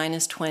was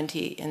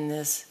 -20 in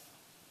this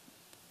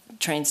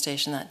train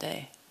station that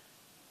day.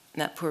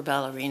 And that poor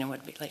ballerina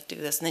would be like, do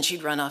this, and then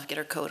she'd run off, get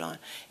her coat on.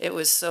 It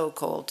was so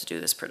cold to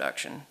do this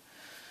production.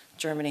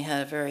 Germany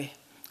had a very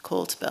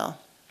cold spell.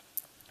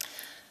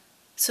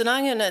 So now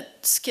I'm going to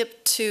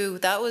skip to,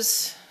 that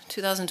was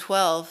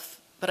 2012,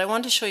 but I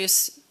want to show you,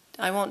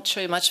 I won't show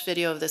you much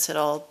video of this at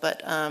all,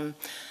 but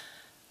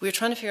we were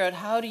trying to figure out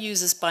how to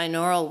use this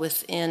binaural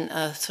within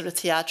a sort of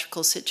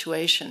theatrical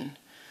situation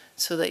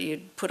so that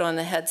you'd put on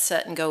the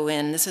headset and go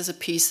in. This is a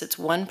piece that's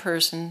one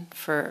person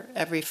for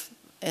every,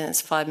 and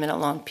it's a 5-minute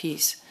long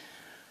piece.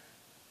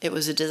 It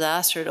was a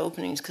disaster at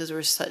openings because there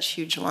were such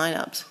huge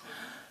lineups.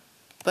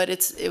 But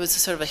it was a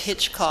sort of a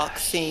Hitchcock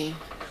theme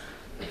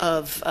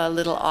of a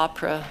little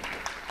opera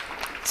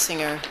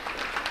singer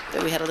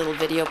that we had a little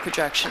video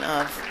projection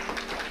of.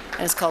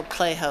 And it's called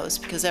Playhouse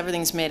because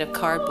everything's made of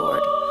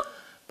cardboard.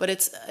 But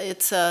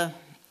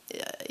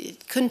you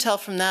couldn't tell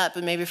from that,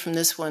 but maybe from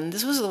this one.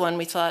 This was the one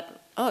we thought,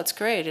 oh, it's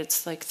great.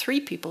 It's like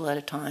 3 people at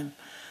a time.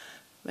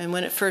 And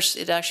when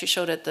it actually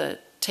showed at the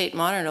Tate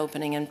Modern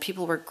opening, and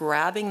people were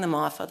grabbing them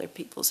off other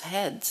people's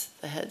heads,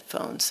 the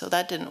headphones. So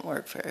that didn't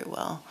work very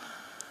well.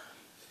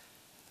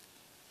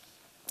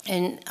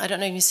 And I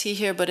don't know if you see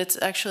here, but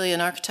it's actually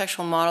an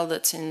architectural model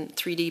that's in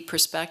 3D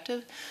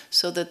perspective,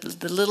 so that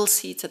the little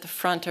seats at the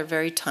front are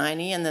very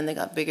tiny, and then they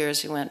got bigger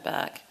as you went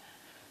back.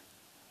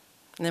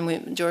 And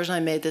then George and I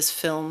made this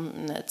film,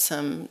 and it's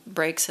some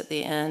breaks at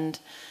the end,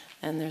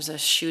 and there's a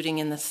shooting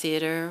in the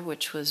theater,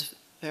 which was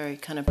very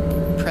kind of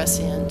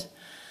prescient,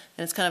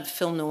 and it's kind of a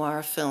film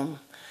noir film.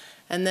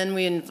 And then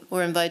we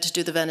were invited to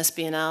do the Venice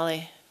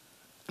Biennale,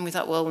 and we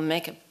thought, well, we'll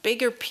make a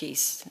bigger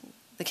piece.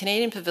 The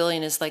Canadian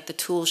pavilion is like the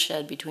tool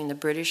shed between the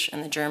British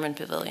and the German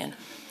pavilion.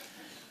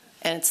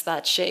 And it's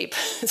that shape.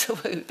 So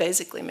we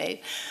basically made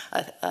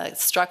a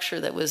structure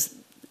that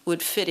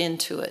would fit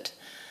into it.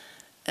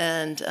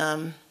 And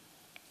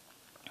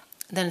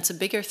then it's a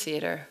bigger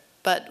theater.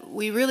 But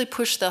we really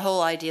pushed the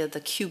whole idea of the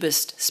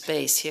cubist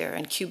space here,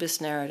 and cubist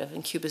narrative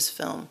and cubist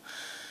film,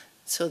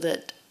 so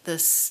that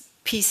this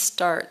piece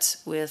starts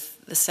with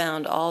the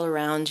sound all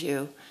around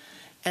you,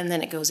 and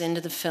then it goes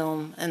into the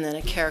film, and then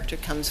a character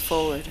comes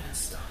forward.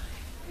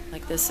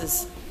 Like this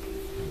is,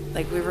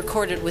 like we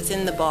recorded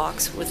within the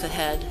box with the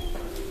head,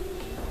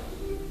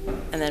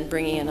 and then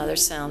bringing in other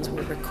sounds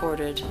we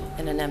recorded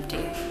in an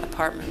empty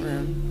apartment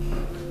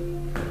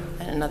room,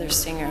 and another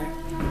singer.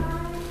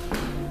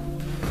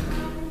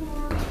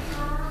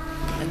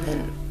 And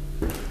then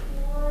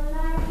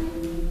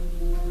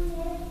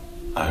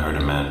I heard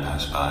a man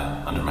pass by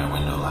under my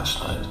window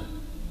last night.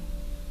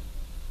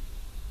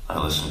 I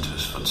listened to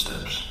his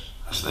footsteps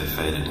as they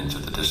faded into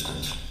the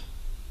distance.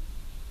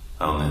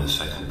 Only the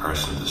second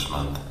person this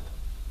month.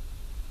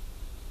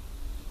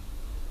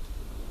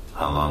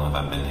 How long have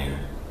I been here?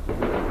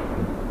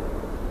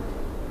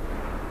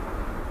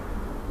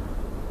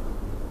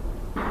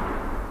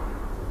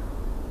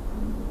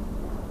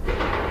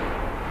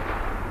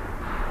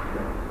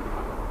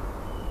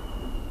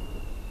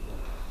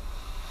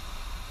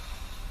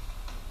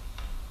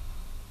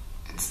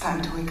 It's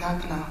time to wake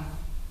up now.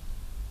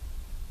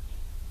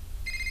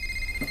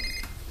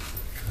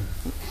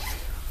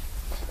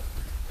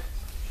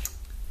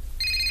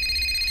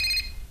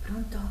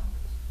 Pronto?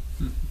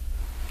 Non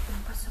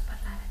posso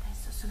parlare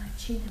adesso, sono al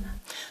cinema.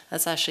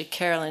 That's actually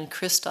Carolyn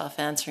Christoph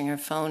answering her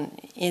phone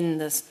in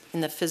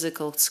the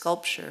physical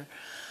sculpture.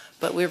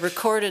 But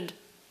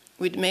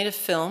we'd made a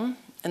film,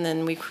 and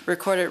then we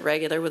recorded it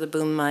regular with a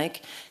boom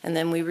mic, and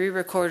then we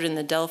re-recorded in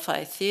the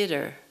Delphi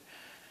Theater.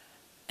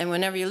 And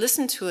whenever you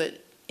listen to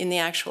it in the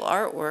actual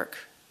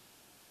artwork,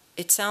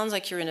 it sounds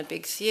like you're in a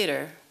big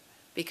theater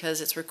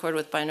because it's recorded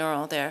with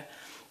binaural there,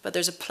 but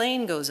there's a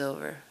plane goes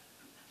over.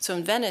 So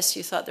in Venice,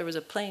 you thought there was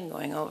a plane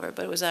going over,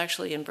 but it was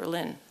actually in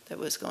Berlin that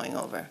was going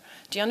over.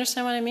 Do you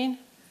understand what I mean?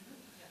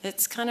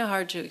 It's kind of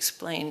hard to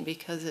explain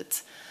because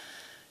it's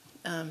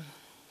a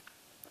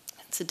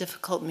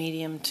difficult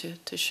medium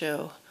to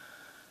show.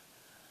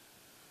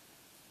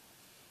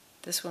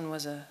 This one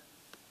was a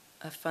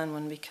fun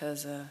one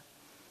because,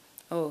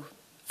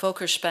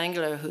 Volker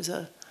Spengler, who's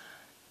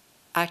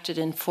acted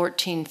in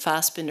 14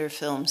 Fassbinder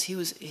films,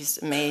 he's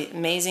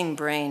amazing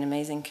brain,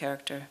 amazing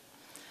character.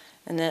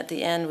 And then at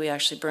the end, we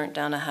actually burnt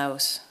down a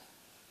house.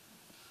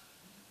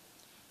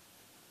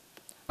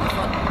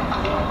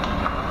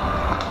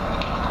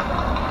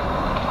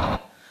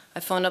 I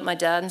phoned up my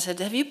dad and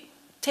said, "Have you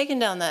taken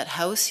down that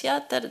house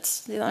yet that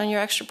it's on your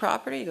extra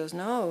property?" He goes,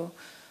 "No."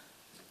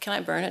 "Can I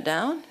burn it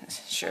down?" I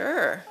said,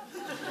 "Sure."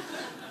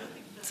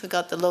 So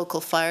got the local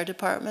fire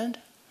department.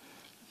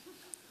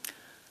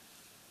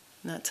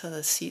 And that's how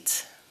the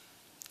seats.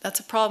 That's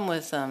a problem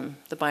with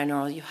the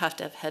binaural. You have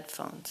to have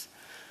headphones.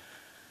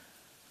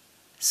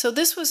 So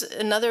this was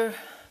another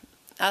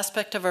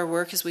aspect of our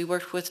work, is we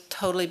worked with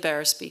totally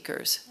bare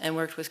speakers and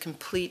worked with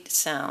complete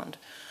sound.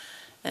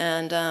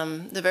 And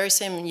the very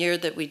same year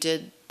that we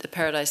did the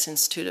Paradise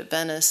Institute at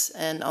Venice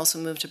and also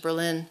moved to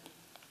Berlin,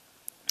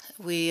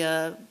 we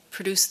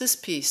produced this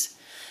piece.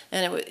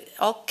 And it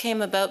all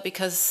came about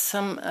because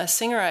a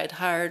singer I'd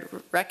hired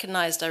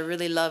recognized I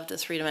really loved the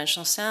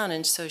three-dimensional sound,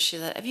 and so she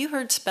said, "Have you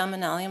heard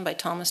Spaminalium by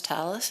Thomas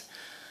Tallis?"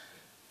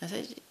 I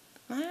said,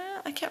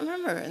 "I can't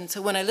remember." And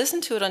so when I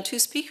listened to it on 2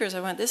 speakers, I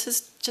went, "This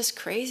is just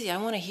crazy. I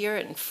want to hear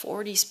it in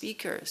 40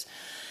 speakers."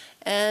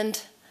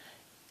 And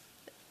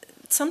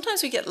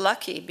sometimes we get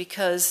lucky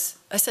because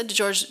I said to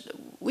George,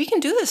 "We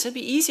can do this. It'd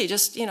be easy.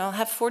 Just,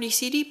 have 40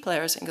 CD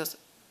players." And he goes,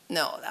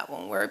 "No, that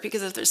won't work,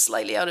 because if they're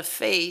slightly out of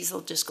phase,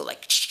 they'll just go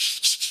like,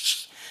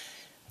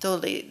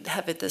 totally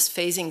have this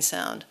phasing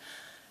sound."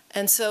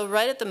 And so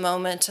right at the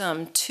moment,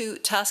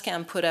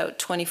 Tascam put out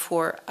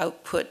 24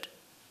 output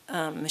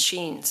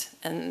machines,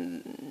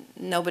 and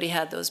nobody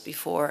had those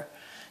before.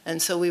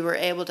 And so we were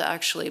able to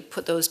actually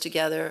put those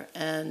together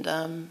and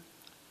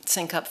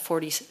sync up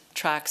 40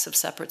 tracks of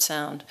separate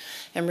sound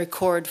and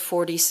record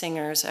 40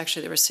 singers.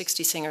 Actually, there were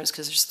 60 singers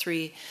because there's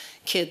 3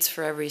 kids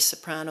for every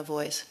soprano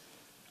voice.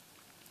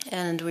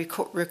 And we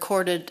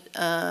recorded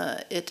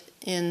it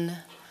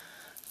in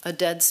a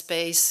dead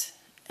space,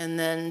 and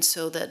then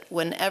so that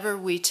whenever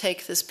we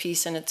take this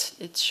piece, and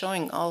it's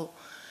showing all,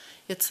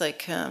 it's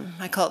like,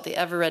 I call it the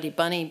ever-ready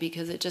bunny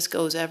because it just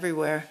goes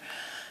everywhere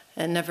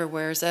and never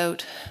wears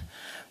out.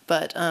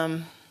 But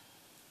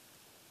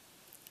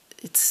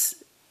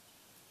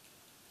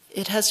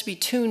it has to be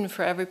tuned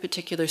for every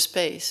particular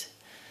space.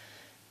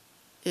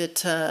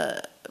 I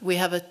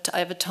have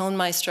a tone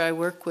meister I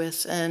work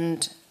with,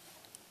 and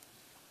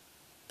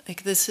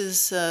like this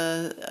is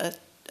a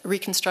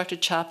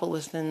reconstructed chapel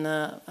within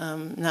the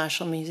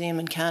National Museum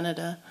in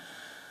Canada.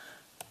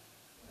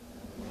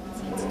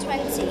 It's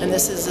 20. And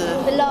this is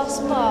the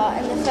last bar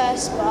and the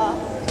first bar,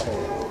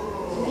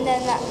 and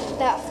then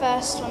that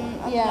first one.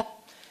 Yeah.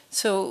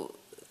 So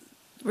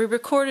we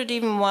recorded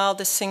even while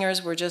the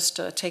singers were just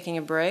taking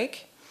a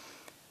break.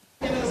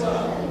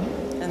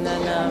 And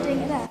then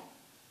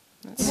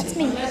let's see. That's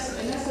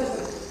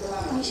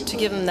me. To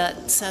give them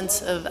that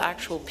sense of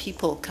actual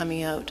people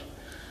coming out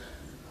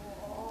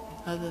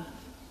of the.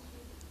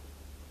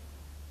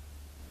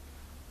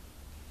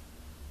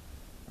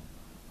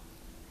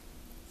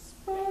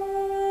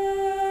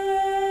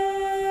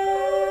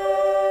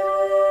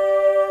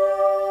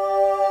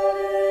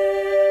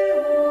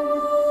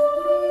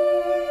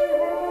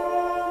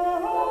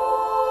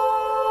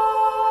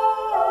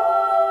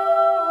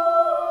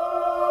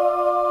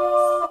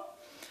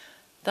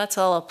 That's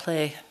all I'll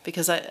play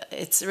because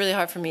it's really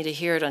hard for me to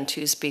hear it on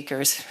 2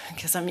 speakers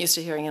because I'm used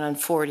to hearing it on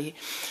 40.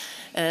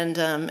 And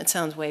it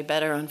sounds way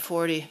better on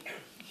 40.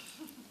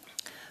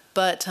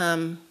 But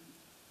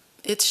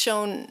it's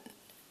shown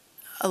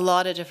a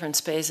lot of different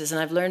spaces,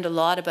 and I've learned a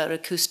lot about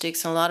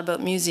acoustics and a lot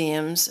about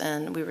museums,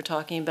 and we were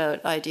talking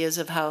about ideas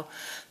of how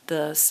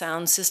the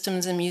sound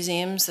systems in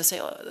museums,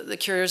 the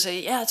curators say,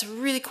 yeah, it's a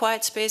really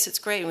quiet space, it's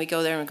great, and we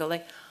go there and we go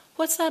like,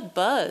 what's that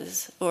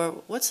buzz?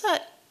 Or what's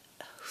that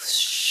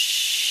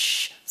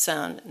shh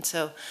sound? And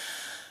so,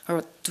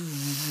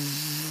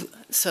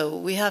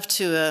 we have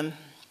to,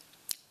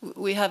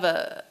 we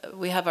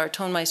have our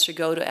tone meister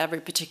go to every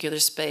particular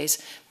space,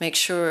 make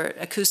sure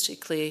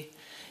acoustically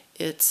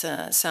it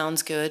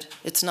sounds good.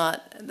 It's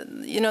not,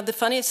 you know, the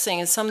funniest thing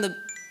is some of the,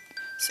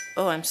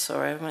 oh, I'm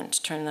sorry, I meant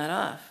to turn that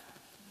off.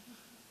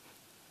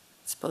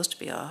 It's supposed to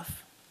be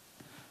off.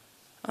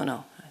 Oh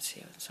no, I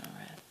see it's on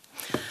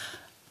red.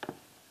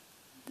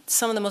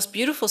 Some of the most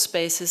beautiful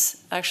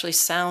spaces actually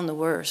sound the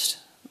worst.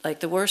 Like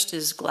the worst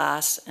is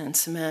glass and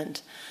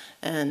cement.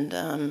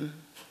 And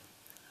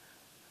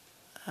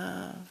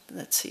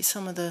let's see,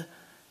 some of the,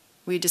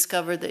 we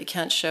discovered that you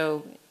can't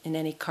show in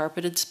any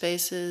carpeted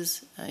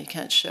spaces. You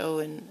can't show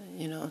in,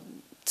 you know,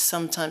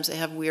 sometimes they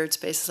have weird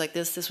spaces like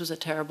this. This was a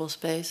terrible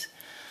space.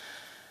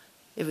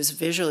 It was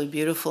visually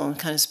beautiful and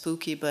kind of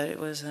spooky, but it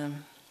was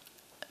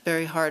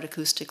very hard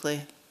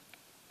acoustically.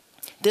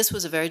 This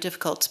was a very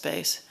difficult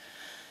space.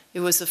 It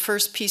was the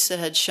first piece that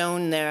had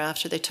shown there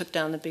after they took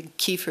down the big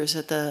kiefers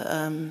at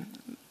the,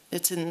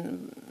 it's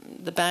in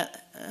the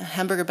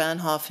Hamburger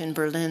Bahnhof in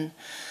Berlin.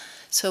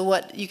 So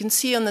what you can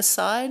see on the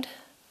side,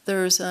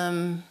 there's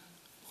hanging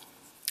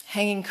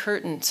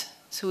curtains.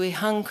 So we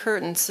hung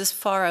curtains this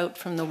far out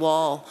from the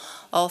wall,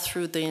 all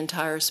through the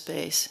entire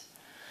space.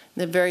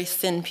 A very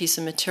thin piece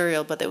of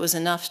material, but it was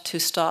enough to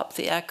stop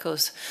the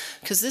echoes.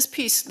 Because this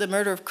piece, The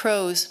Murder of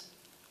Crows,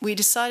 we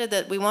decided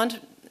that we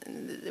wanted,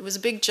 it was a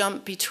big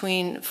jump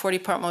between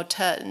 40-part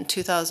motet in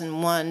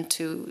 2001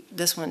 to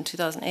this one,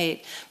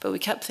 2008, but we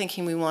kept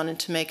thinking we wanted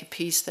to make a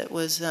piece that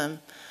was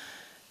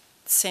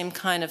same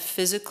kind of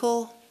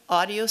physical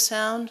audio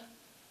sound,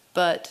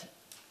 but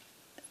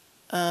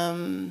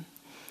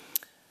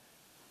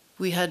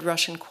we had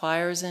Russian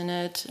choirs in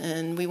it,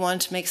 and we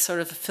wanted to make sort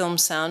of a film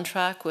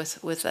soundtrack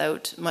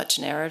without much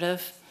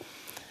narrative.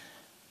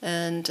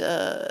 And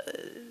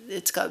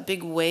it's got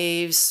big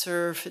waves,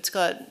 surf.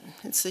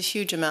 It's a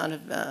huge amount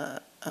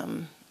of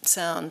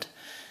sound,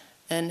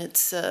 and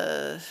it's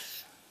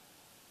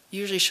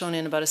usually shown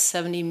in about a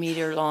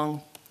 70-meter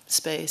long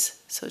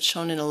space. So it's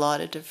shown in a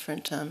lot of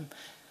different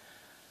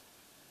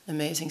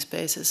amazing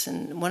spaces.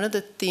 And one of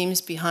the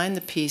themes behind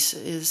the piece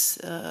is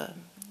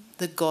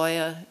the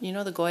Goya, you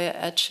know, the Goya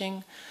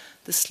etching,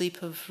 the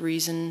sleep of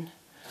reason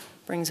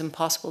brings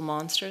impossible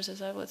monsters. Is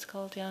that what it's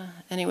called? Yeah.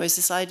 Anyways,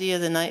 this idea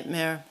of the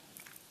nightmare.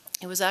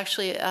 It was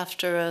actually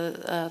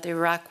after the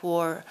Iraq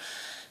War,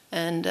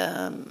 and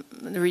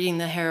reading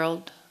the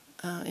Herald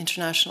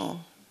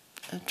International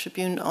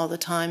Tribune all the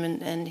time,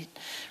 and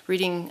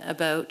reading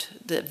about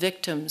the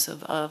victims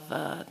of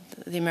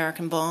the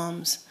American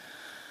bombs.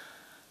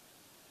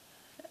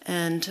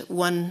 And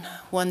one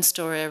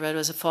story I read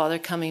was a father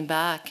coming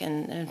back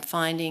and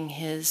finding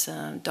his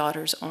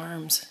daughter's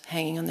arms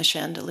hanging on the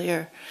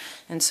chandelier.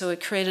 And so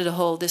it created a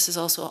whole, this is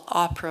also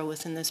opera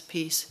within this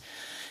piece.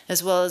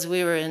 As well as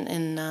we were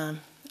in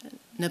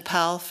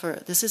Nepal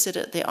for, this is it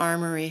at the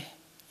Armory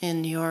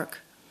in New York.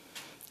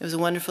 It was a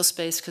wonderful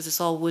space because it's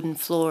all wooden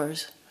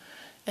floors.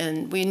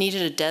 And we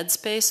needed a dead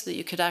space so that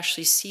you could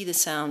actually see the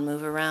sound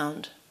move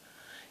around.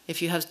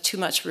 If you have too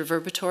much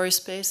reverberatory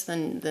space,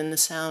 then the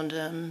sound,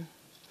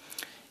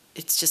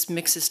 it just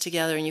mixes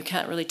together and you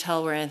can't really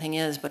tell where anything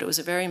is. But it was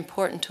very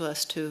important to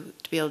us to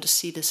be able to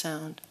see the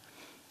sound.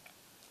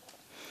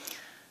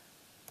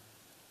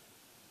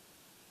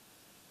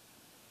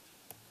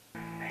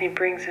 He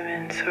brings him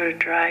in, sort of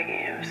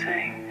dragging him,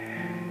 saying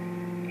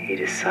he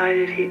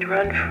decided he'd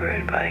run for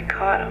it, but I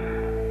caught him.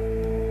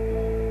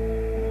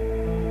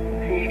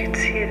 And you can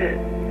see that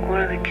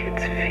one of the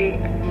kid's feet,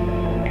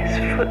 his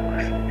foot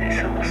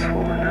is all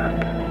swollen up.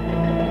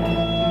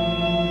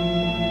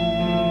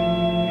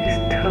 His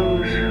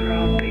toes are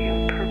all big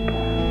and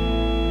purple.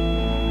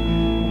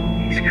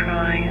 He's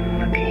crying and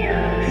looking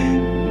at us,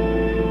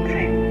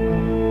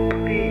 saying,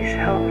 "Please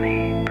help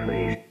me,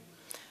 please."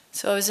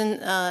 So I was in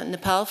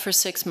Nepal for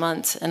 6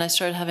 months, and I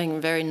started having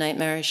very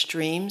nightmarish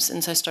dreams,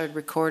 and so I started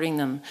recording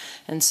them.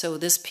 And so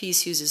this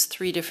piece uses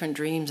 3 different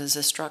dreams as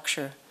a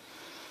structure.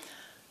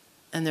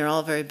 And they're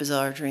all very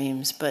bizarre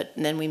dreams, but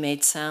then we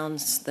made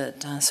sounds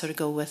that sort of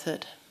go with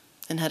it,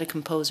 and had a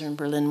composer in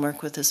Berlin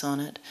work with us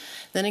on it.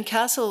 Then in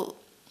Kassel,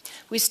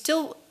 we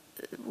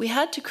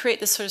had to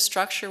create this sort of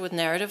structure with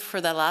narrative for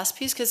that last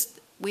piece, because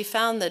we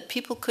found that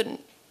people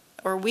couldn't,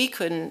 or we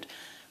couldn't,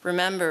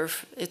 remember,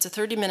 it's a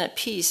 30-minute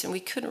piece, and we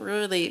couldn't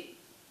really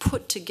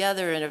put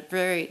together in a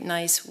very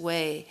nice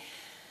way,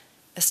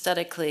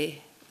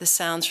 aesthetically, the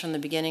sounds from the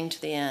beginning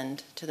to the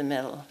end, to the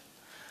middle.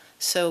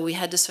 So we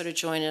had to sort of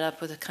join it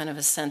up with a kind of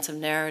a sense of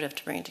narrative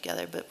to bring it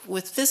together. But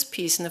with this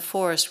piece in the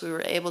forest, we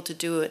were able to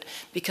do it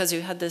because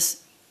we had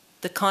this,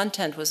 the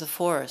content was a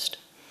forest.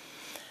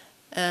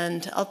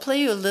 And I'll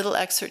play you a little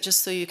excerpt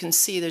just so you can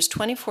see. There's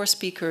 24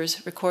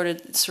 speakers,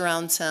 recorded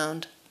surround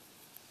sound.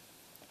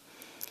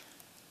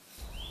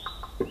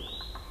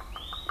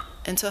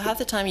 And so half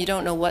the time you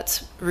don't know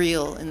what's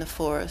real in the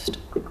forest.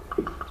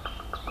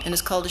 And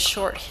it's called a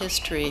short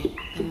history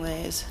in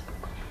ways,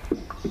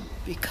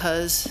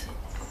 because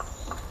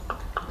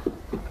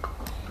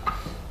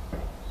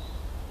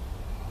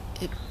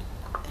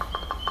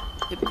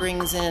it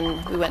brings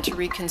in, we went to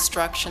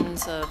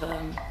reconstructions of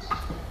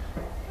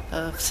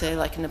say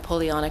like a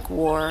Napoleonic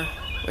War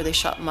where they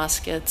shot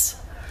muskets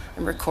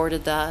and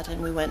recorded that,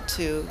 and we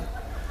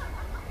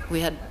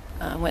had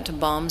went to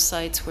bomb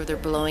sites where they're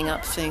blowing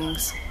up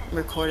things,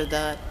 recorded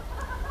that.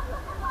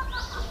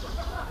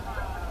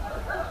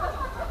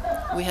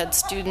 We had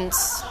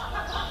students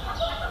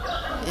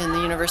in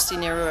the university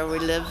near where we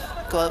live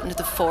go out into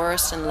the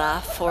forest and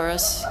laugh for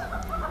us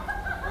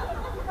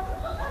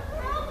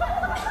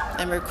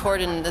and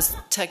record in this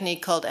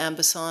technique called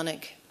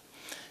ambisonic.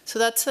 So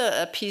that's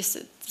a piece.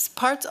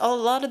 A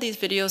lot of these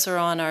videos are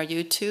on our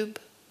YouTube,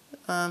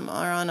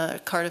 are on a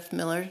Cardiff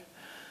Miller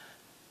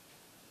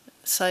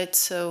site.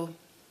 So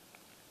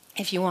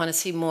if you want to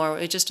see more,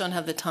 we just don't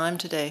have the time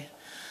today.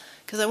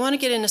 Because I want to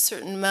get in a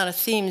certain amount of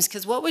themes,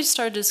 because what we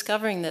started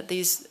discovering that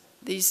these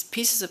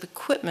pieces of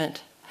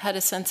equipment had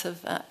a sense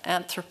of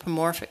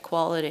anthropomorphic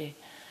quality,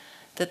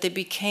 that they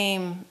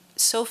became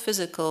so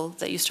physical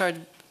that you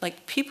started,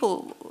 like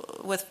people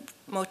with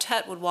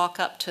motet would walk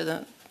up to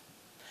them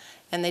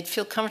and they'd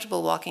feel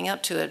comfortable walking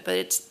up to it,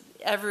 but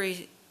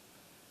every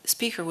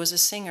speaker was a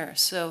singer.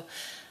 So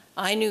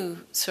I knew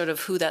sort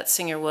of who that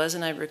singer was,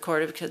 and I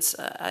recorded because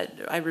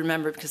I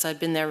remember because I'd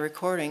been there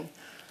recording.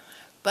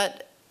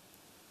 But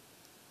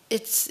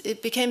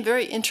it became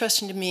very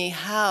interesting to me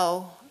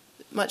how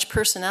much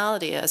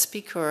personality a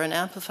speaker or an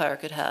amplifier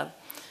could have.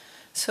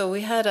 So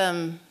we had,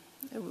 I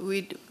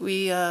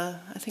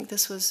think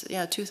this was,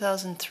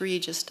 2003,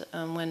 just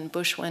when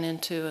Bush went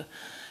into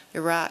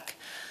Iraq.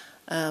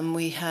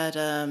 We had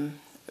a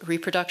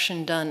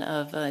reproduction done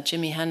of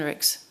Jimi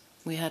Hendrix.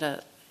 We had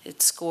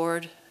it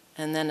scored,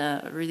 and then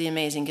a really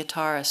amazing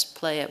guitarist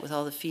play it with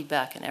all the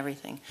feedback and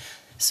everything.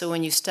 So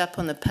when you step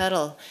on the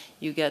pedal,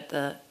 you get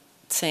the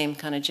same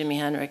kind of Jimi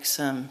Hendrix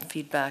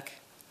feedback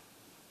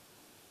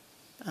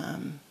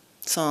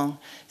song.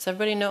 Does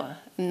everybody know?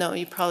 No,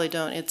 you probably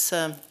don't. It's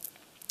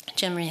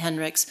Jimi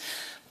Hendrix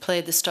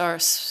played the Star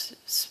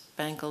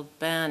Spangled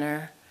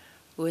Banner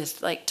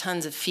with like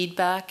tons of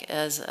feedback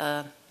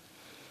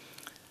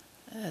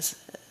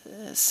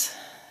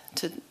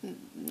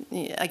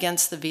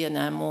against the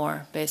Vietnam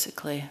War,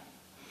 basically,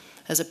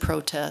 as a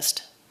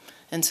protest.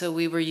 And so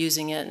we were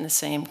using it in the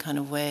same kind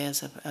of way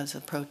as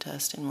a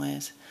protest in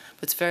ways.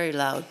 But it's a very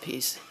loud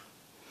piece.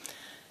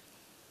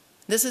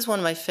 This is one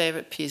of my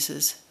favorite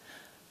pieces.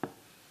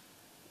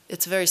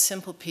 It's a very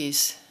simple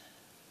piece.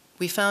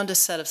 We found a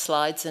set of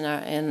slides in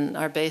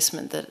our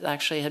basement that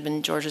actually had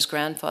been George's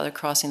grandfather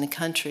crossing the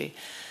country.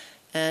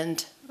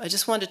 And I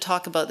just wanted to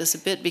talk about this a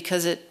bit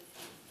because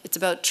it's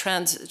about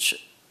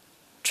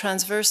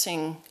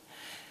transversing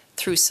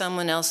through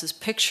someone else's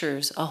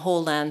pictures a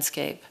whole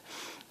landscape.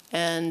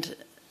 And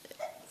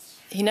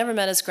he never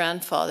met his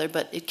grandfather,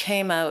 but it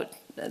came out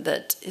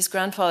that his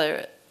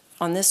grandfather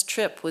on this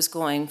trip was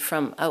going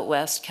from out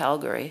west,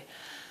 Calgary,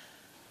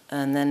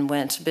 and then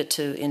went a bit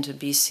into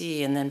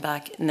BC, and then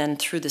back, and then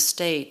through the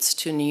States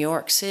to New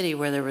York City,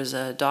 where there was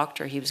a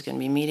doctor he was going to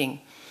be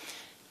meeting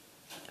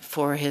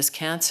for his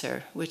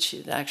cancer, which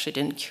actually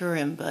didn't cure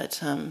him,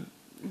 but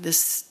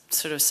this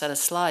sort of set of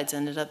slides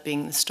ended up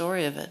being the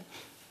story of it.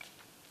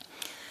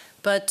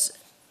 But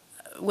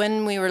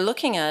when we were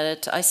looking at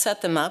it, I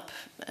set them up,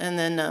 and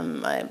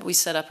then we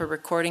set up a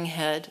recording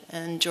head,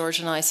 and George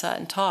and I sat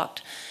and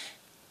talked.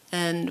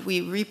 And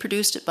we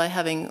reproduced it by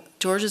having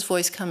George's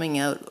voice coming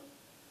out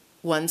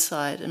one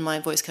side and my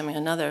voice coming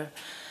another.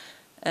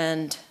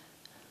 And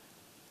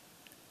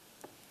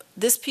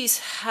this piece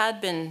had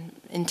been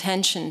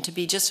intentioned to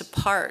be just a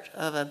part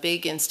of a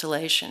big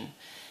installation.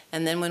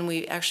 And then when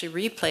we actually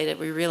replayed it,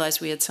 we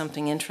realized we had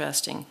something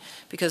interesting.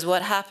 Because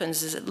what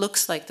happens is it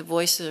looks like the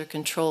voices are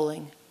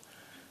controlling.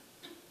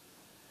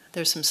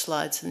 There's some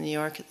slides in New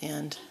York at the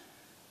end.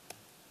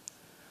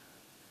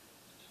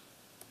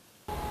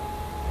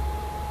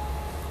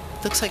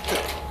 Looks like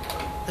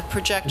the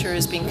projector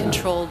is being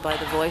controlled by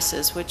the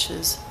voices, which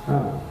is I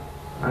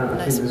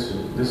nice.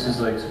 think this is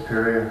Lake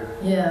Superior.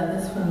 Yeah,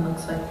 this one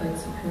looks like Lake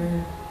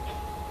Superior.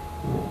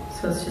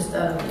 So it's just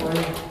out of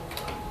order.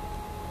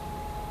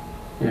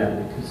 Yeah,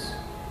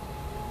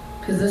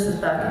 because this is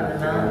back in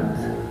the mountains.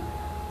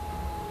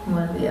 Yeah.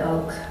 One of the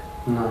elks.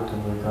 Not the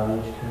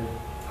mythology.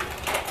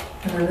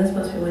 And then this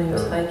must be when he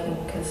was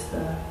hiking, because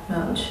the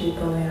mountain sheep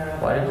only are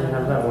up. Why did you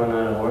have that one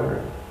out of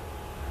order?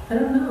 I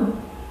don't know.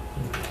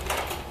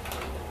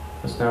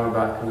 Because now we're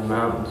back in the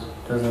mountains.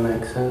 Doesn't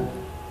make sense.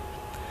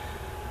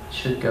 It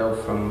should go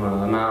from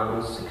the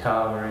mountains to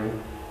Calgary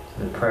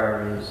to the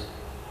prairies.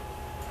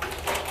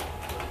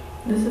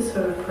 This is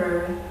sort of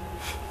prairie.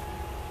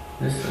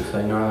 This looks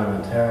like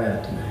Northern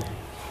Ontario to me.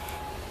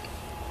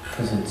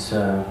 Because it's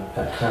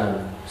that kind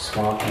of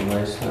swampy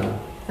wasteland.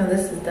 No,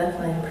 this is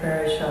definitely a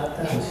prairie shot,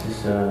 though. This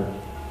is, yeah.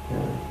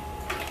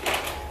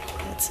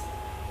 It's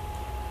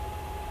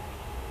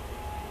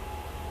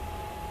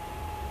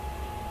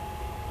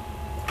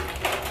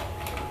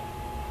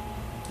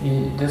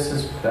This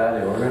is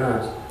badly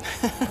organized.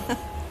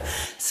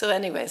 So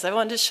anyways, I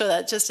wanted to show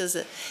that just as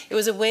it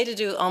was a way to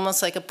do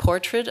almost like a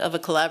portrait of a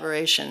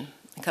collaboration,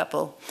 a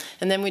couple.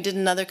 And then we did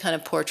another kind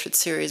of portrait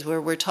series where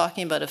we're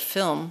talking about a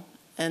film,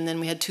 and then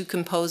we had two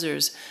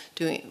composers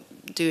doing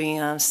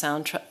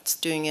soundtracks,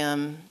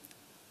 doing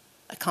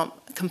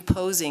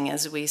composing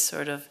as we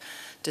sort of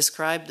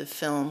described the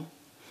film.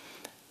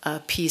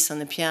 piece on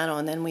the piano,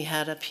 and then we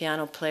had a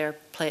piano player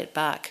play it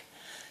back.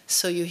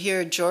 So you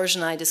hear George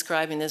and I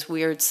describing this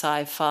weird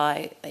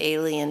sci-fi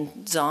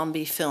alien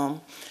zombie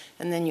film,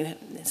 and then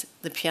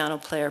the piano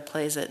player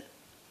plays it.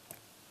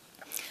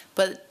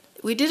 But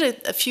we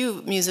did a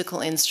few musical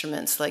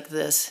instruments like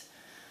this,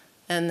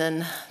 and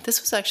then this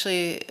was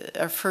actually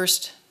our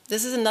first.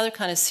 This is another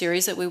kind of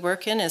series that we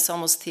work in. It's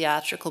almost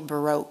theatrical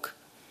Baroque.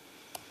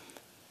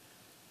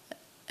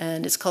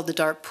 And it's called The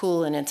Dark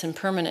Pool, and it's in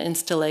permanent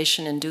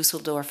installation in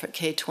Dusseldorf at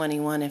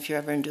K21, if you're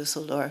ever in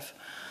Dusseldorf.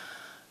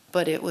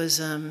 But it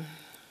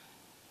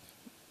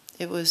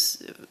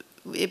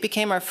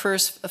became our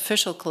first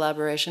official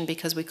collaboration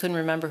because we couldn't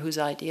remember whose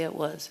idea it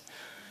was.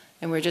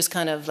 And we're just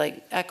kind of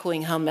like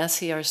echoing how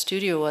messy our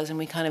studio was, and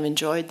we kind of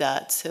enjoyed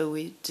that. So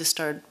we just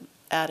started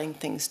adding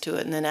things to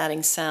it, and then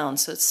adding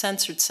sound. So it's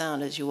censored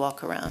sound as you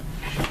walk around.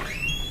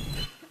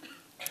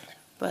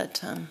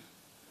 But,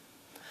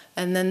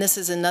 and then this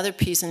is another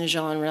piece in a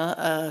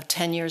genre,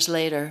 10 years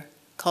later,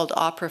 called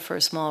Opera for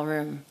a Small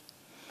Room.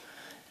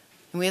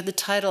 And we had the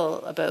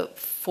title about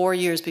 4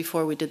 years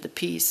before we did the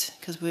piece,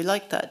 because we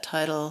liked that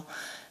title.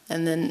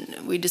 And then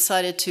we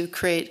decided to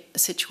create a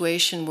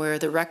situation where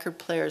the record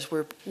players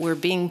were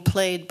being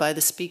played by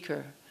the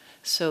speaker.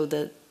 So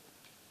that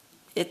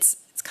it's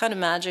kind of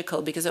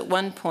magical, because at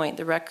one point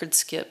the record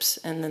skips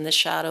and then the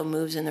shadow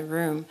moves in the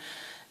room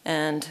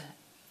and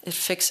it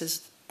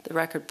fixes the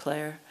record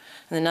player.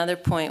 And another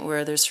point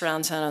where there's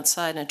surround sound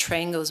outside and a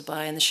train goes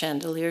by and the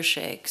chandelier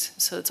shakes.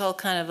 So it's all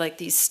kind of like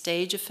these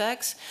stage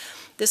effects.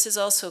 This is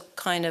also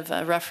kind of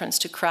a reference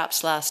to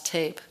Krapp's Last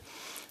Tape,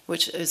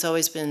 which has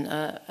always been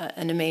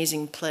an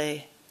amazing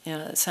play, you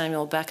know, a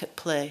Samuel Beckett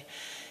play.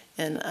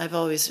 And I've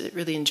always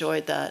really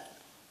enjoyed that.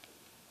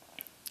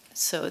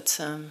 So it's,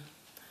 and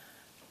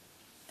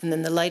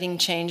then the lighting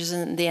changes,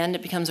 and in the end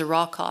it becomes a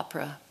rock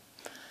opera.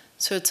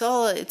 So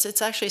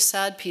it's actually a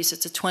sad piece.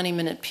 It's a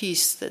 20-minute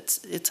piece.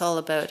 It's all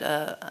about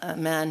a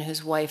man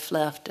whose wife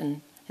left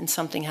and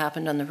something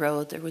happened on the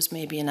road. There was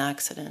maybe an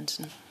accident.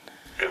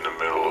 In the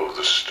middle of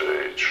the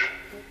stage,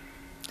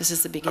 this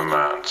is the beginning. A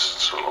man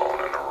sits alone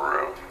in a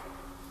room,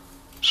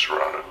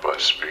 surrounded by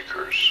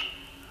speakers,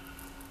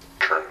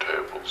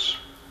 turntables,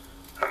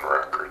 and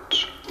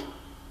records.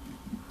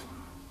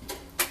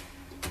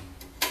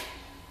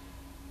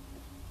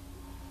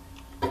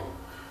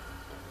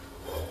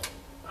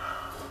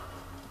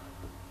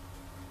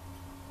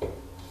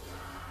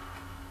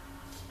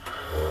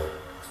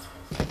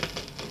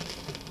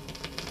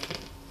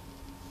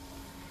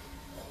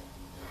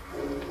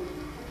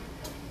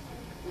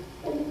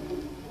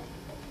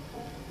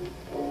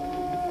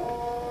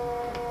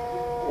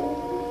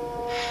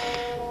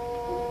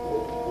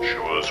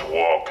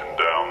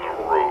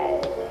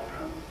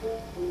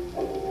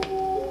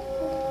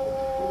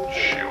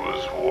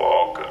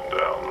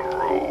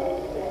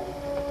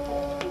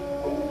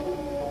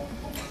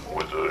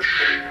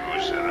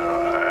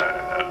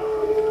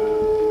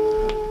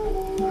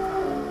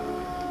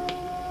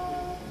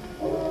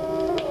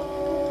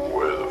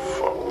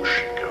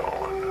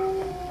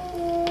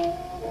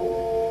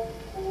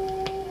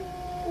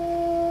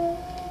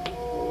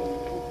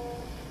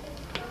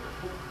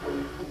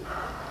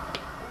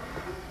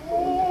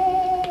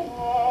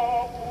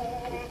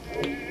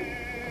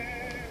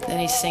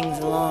 He sings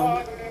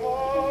along.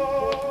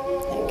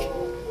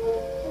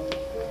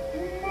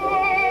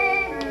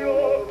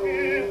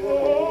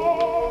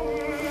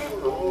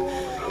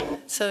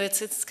 So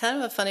it's kind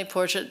of a funny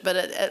portrait, but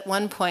at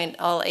one point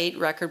all 8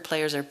 record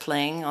players are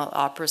playing all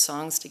opera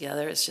songs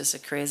together. It's just a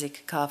crazy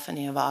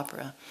cacophony of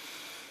opera.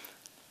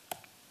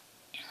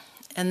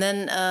 And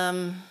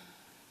then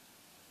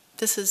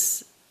this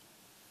is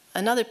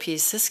another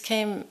piece. This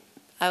came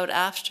out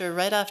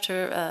right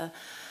after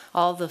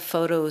all the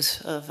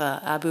photos of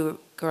Abu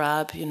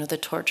Ghraib, you know, the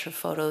torture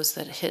photos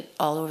that hit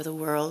all over the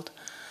world,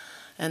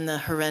 and the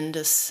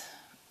horrendous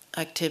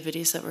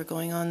activities that were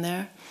going on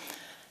there.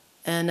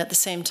 And at the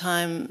same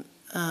time,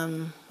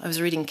 I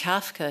was reading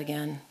Kafka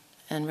again,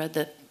 and read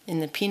that in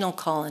the penal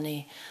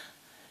colony,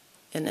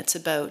 and it's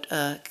about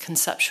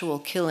conceptual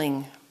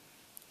killing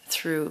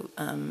through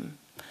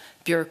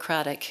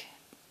bureaucratic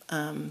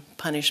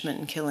punishment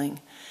and killing.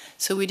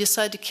 So we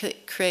decided to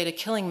create a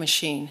killing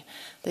machine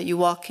that you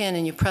walk in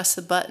and you press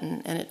the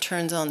button and it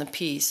turns on the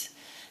piece.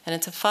 And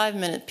it's a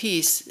 5-minute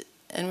piece.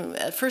 And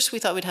at first we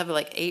thought we'd have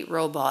like 8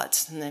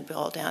 robots and they'd be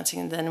all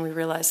dancing. And then we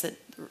realized that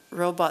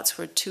robots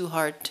were too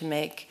hard to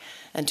make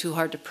and too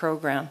hard to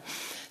program.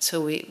 So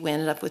we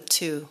ended up with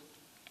 2.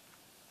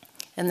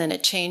 And then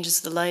it changes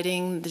the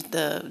lighting.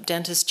 The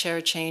dentist chair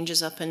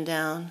changes up and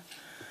down.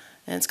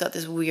 And it's got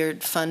this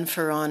weird fun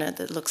fur on it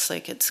that looks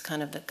like it's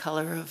kind of the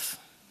color of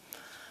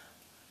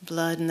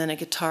blood, and then a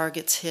guitar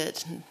gets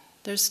hit. And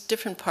there's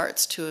different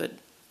parts to it.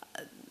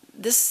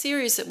 This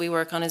series that we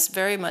work on is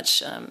very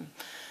much,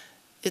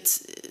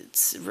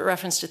 it's a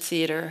reference to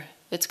theater.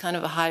 It's kind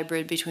of a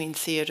hybrid between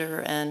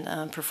theater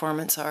and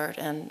performance art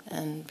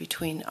and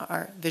between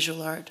art,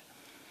 visual art.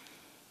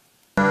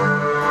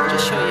 I'll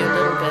just show you a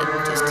little bit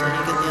just so you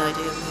get the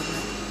idea of movement.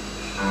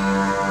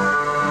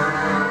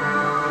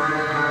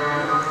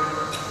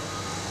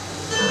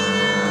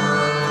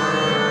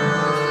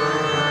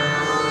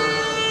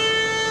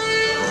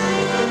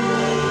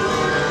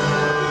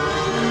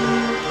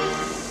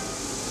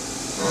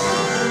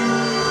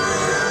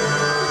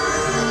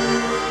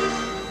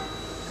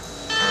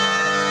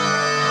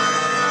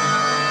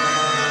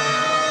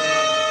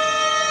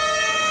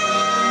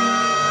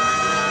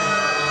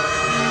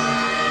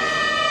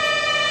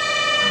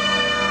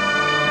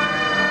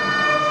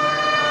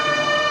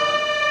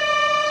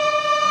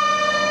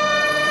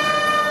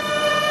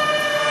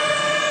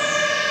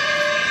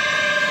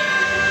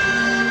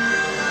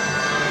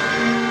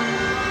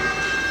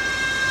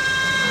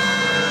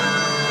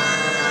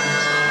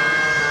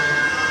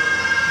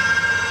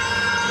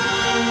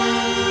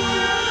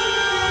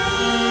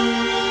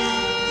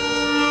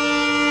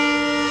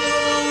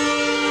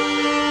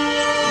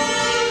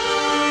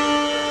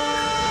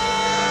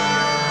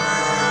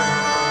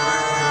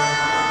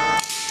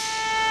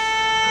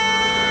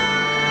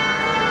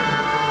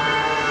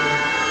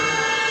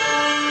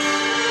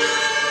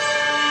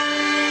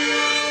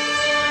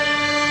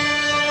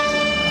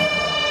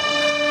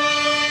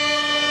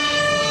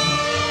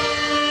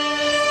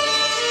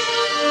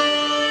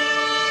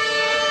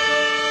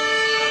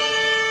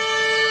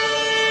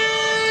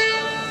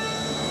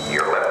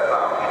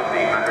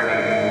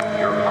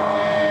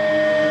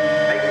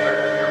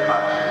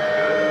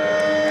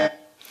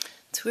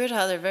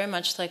 how they're very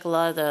much like a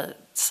lot of the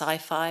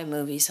sci-fi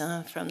movies,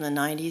 from the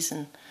 90s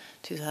and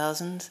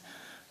 2000s.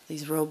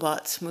 These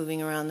robots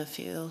moving around the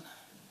field,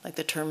 like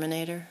the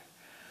Terminator.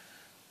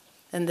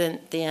 And then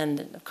at the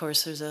end, of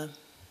course, there's a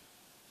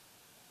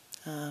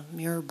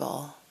mirror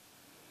ball.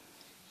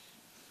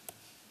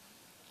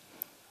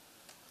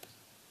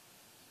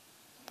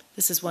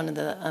 This is one of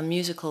the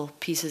musical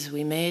pieces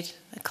we made,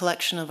 a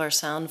collection of our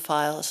sound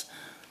files.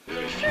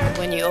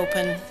 When you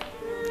open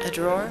a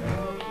drawer,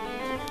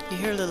 you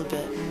hear a little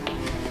bit.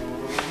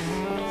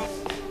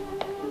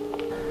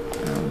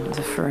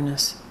 The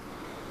furnace.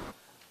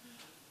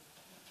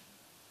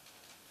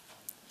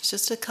 There's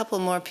just a couple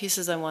more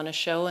pieces I want to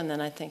show, and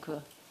then I think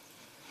we'll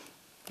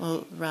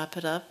wrap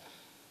it up.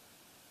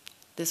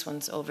 This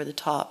one's over the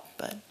top,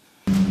 but...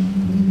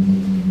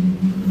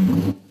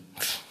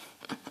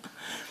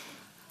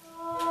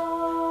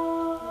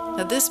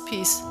 Now this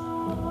piece,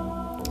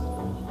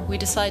 we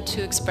decided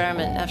to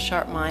experiment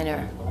F-sharp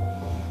minor.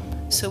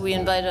 So we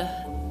invited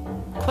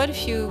quite a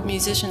few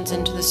musicians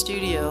into the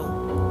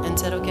studio and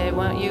said, okay,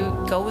 why don't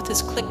you go with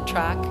this click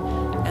track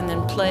and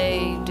then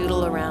play,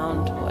 doodle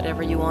around,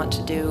 whatever you want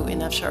to do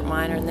in F-sharp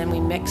minor. And then we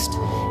mixed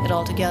it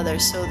all together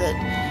so that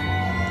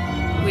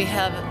we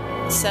have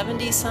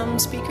 70-some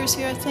speakers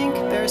here, I think,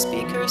 bare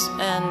speakers,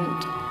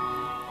 and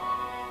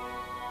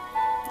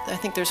I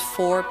think there's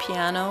 4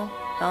 piano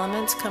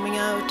elements coming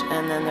out,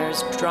 and then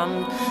there's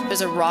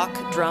a rock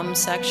drum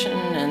section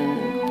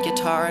and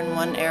guitar in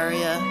one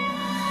area.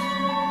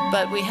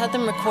 But we had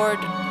them record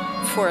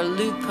for a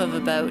loop of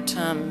about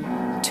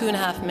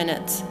 2.5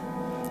 minutes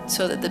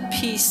so that the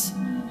piece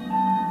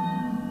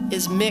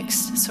is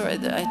mixed. Sorry,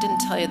 I didn't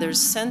tell you, there's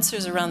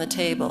sensors around the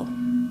table.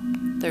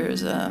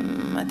 There's,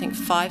 I think,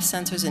 5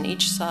 sensors in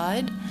each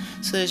side,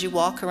 so as you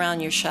walk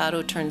around, your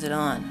shadow turns it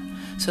on.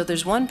 So if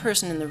there's one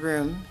person in the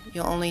room,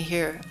 you'll only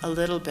hear a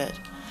little bit.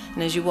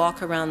 And as you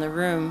walk around the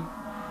room,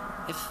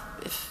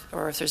 if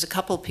there's a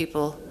couple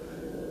people,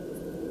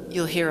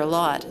 you'll hear a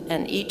lot.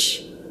 And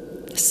each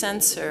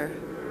sensor,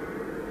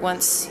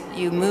 once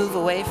you move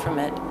away from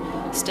it,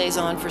 stays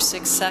on for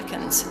 6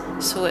 seconds.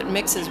 So it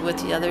mixes with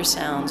the other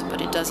sounds,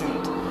 but it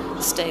doesn't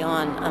stay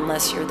on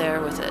unless you're there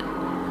with it.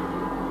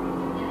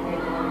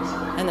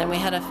 And then we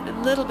had a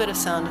little bit of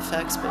sound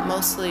effects, but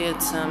mostly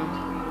it's,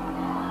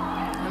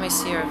 let me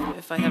see here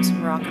if I have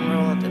some rock and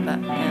roll at the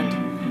back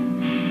end.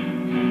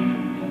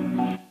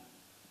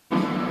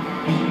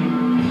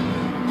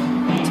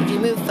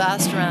 Move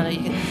fast around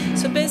it.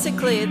 So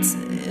basically,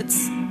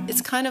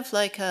 it's kind of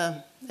like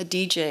a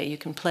DJ. You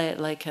can play it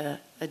like a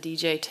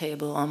DJ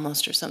table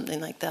almost, or something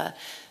like that.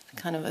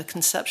 Kind of a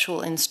conceptual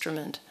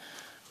instrument.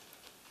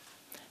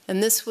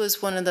 And this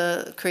was one of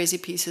the crazy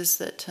pieces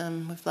that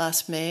we've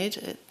last made.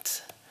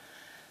 It's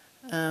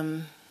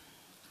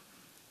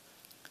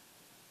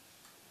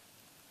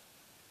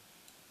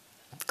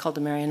called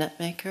The Marionette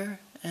Maker,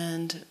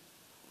 and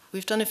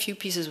we've done a few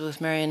pieces with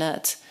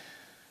marionettes.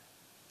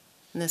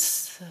 And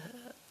this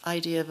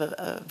idea of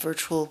a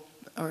virtual,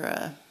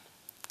 or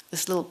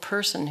this little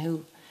person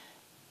who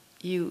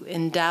you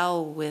endow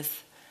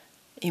with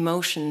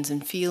emotions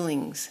and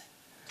feelings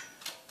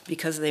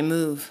because they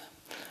move.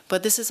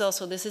 But this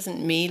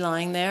isn't me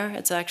lying there.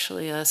 It's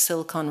actually a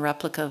silicon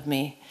replica of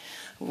me.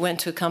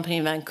 Went to a company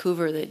in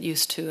Vancouver that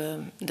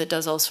that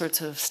does all sorts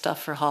of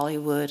stuff for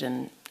Hollywood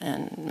and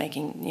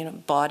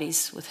making,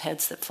 bodies with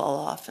heads that fall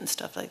off and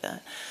stuff like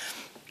that.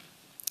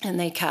 And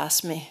they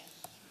cast me.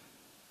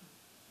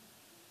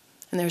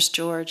 And there's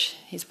George,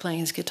 he's playing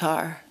his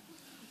guitar.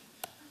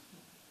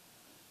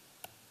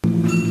 And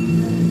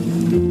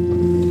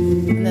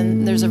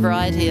then there's a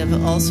variety of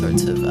all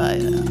sorts of, I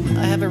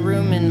have a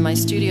room in my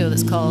studio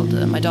that's called,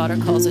 my daughter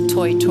calls it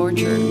toy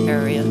torture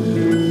area,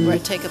 where I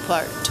take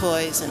apart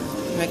toys and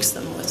mix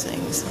them with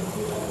things.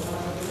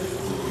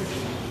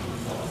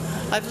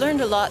 I've learned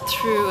a lot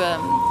through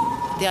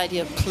the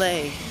idea of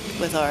play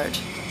with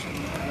art,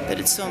 that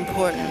it's so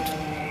important.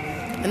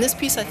 And this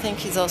piece, I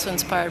think, is also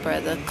inspired by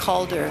the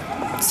Calder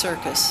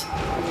Circus,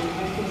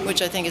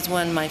 which I think is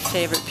one of my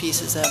favorite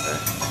pieces ever.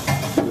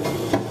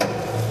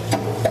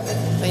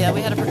 But yeah,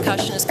 we had a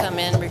percussionist come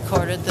in,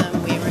 recorded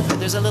them.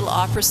 There's a little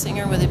opera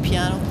singer with a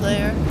piano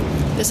player.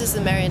 This is the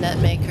Marionette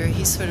Maker.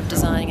 He's sort of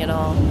designing it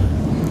all.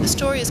 The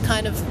story is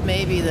kind of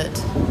maybe that,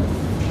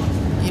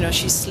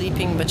 she's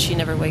sleeping, but she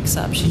never wakes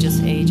up. She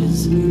just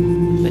ages.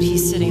 But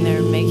he's sitting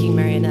there making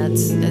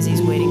marionettes as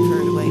he's waiting for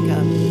her to wake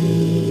up.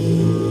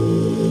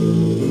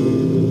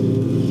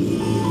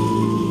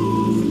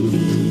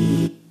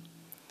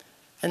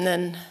 And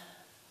then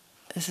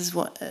this is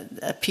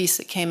a piece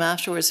that came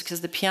afterwards,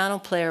 because the piano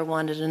player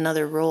wanted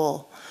another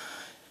role.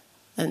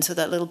 And so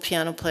that little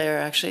piano player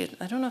actually,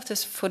 I don't know if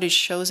this footage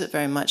shows it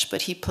very much,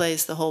 but he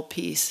plays the whole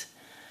piece.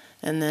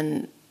 And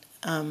then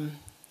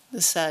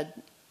the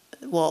sad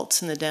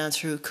waltz and the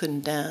dancer who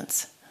couldn't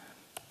dance.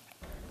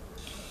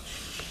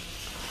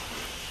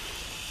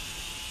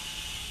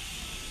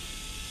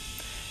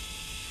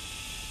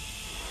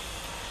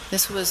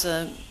 This was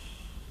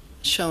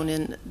shown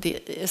in the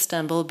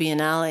Istanbul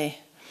Biennale.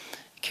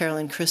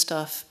 Carolyn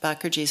Christoph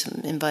Bakerjees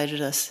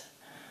invited us.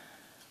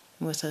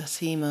 with a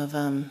theme of,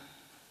 and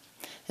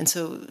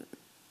so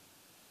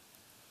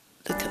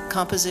the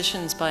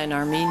composition's by an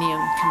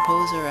Armenian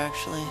composer,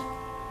 actually.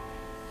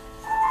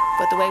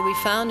 But the way we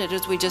found it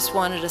is we just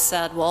wanted a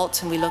sad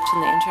waltz, and we looked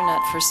on the internet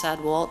for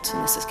sad waltz,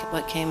 and this is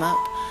what came up.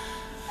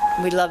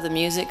 We love the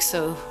music,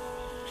 so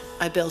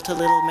I built a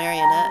little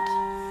marionette.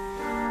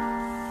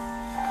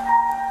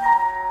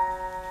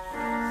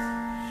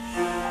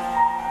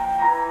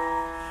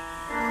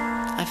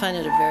 I find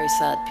it a very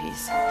sad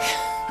piece.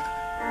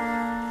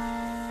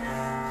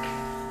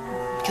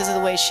 Because of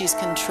the way she's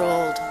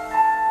controlled.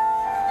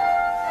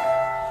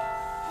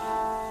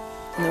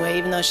 And the way,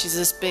 even though she's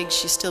this big,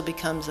 she still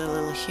becomes a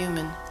little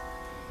human.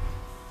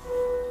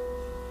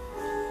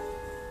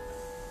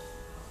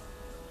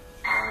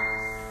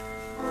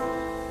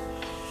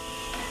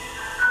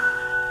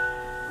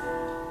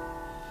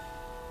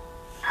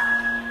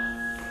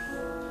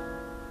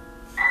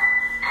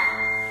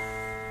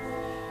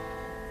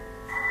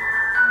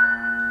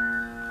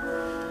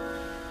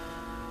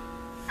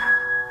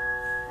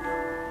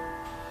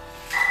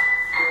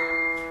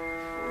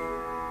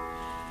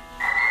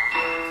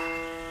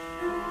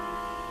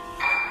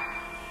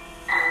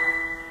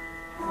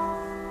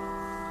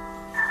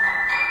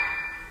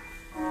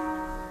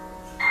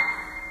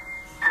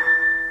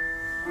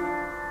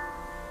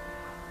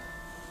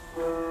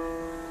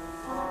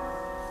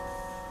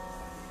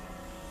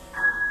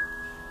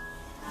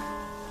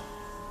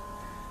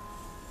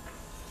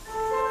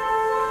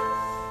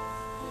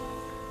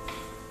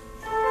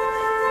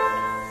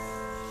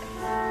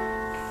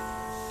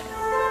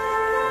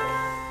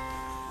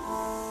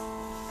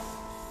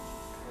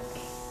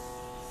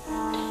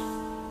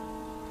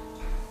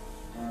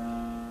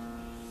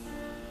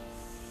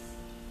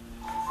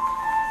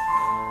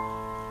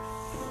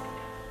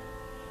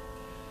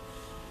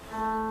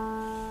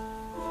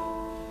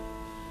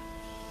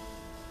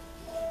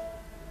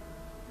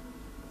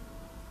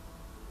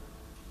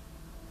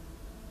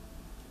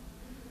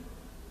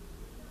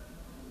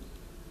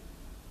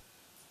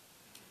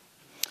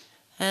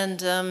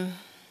 And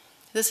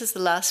this is the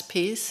last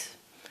piece,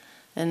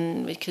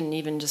 and we can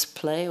even just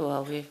play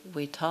while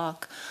we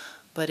talk.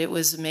 But it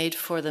was made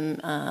for them.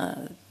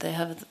 They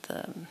have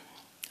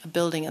a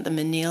building at the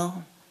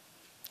Menil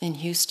in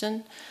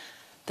Houston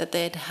that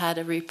they had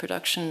a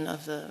reproduction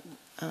of the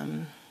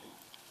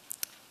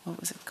what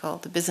was it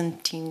called? The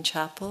Byzantine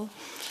Chapel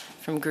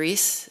from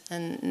Greece,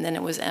 and then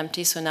it was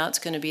empty. So now it's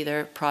going to be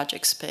their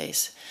project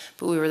space.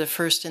 But we were the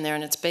first in there,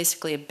 and it's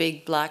basically a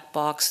big black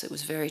box that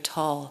was very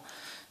tall.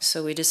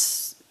 So we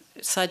just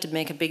decided to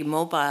make a big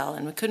mobile,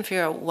 and we couldn't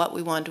figure out what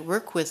we wanted to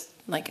work with.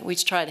 Like, we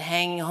tried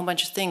hanging a whole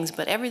bunch of things,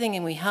 but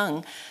everything we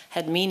hung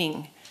had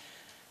meaning.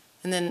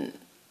 And then,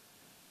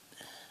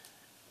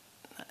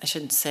 I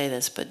shouldn't say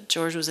this, but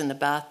George was in the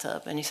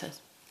bathtub, and he said,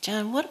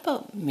 "Jan, what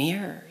about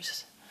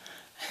mirrors?"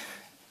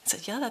 I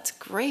said, "Yeah, that's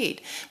great,"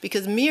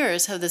 because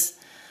mirrors have this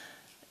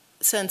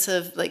sense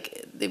of,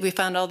 like, we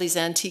found all these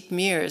antique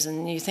mirrors,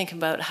 and you think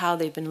about how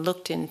they've been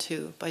looked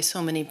into by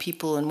so many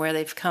people and where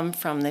they've come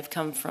from. They've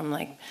come from,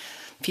 like,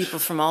 people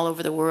from all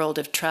over the world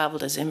have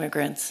traveled as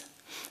immigrants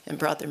and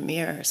brought their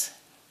mirrors.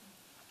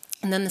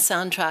 And then the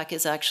soundtrack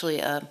is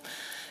actually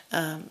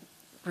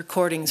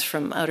recordings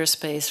from outer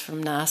space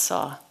from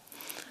NASA.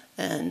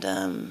 And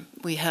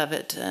we have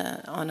it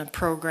on a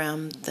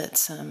program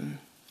that's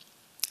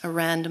a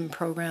random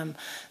program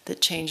that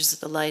changes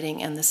the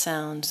lighting and the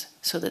sounds,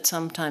 so that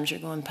sometimes you're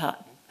going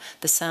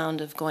the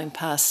sound of going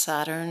past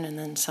Saturn, and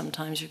then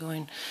sometimes you're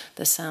going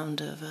the sound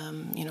of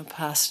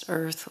past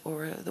Earth,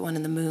 or the one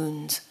in the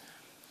moons.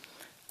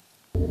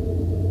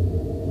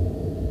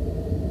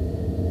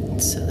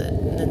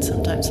 And then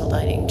sometimes the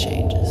lighting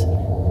changes.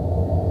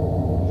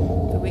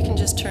 But we can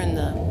just turn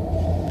the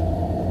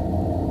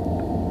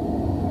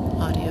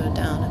audio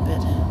down a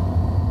bit.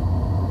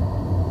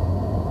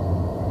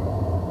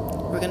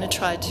 We're going to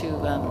try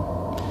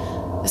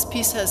to, this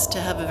piece has to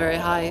have a very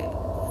high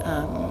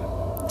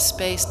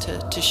space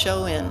to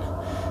show in,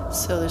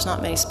 so there's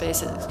not many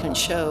spaces it can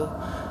show,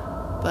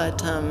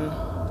 but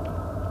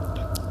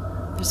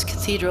there's a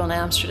cathedral in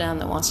Amsterdam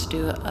that wants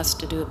to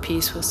do a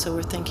piece with, so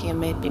we're thinking of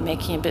maybe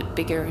making it a bit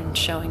bigger and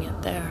showing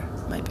it there.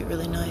 It might be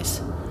really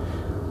nice.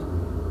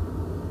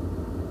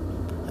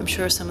 I'm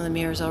sure some of the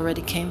mirrors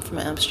already came from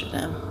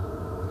Amsterdam.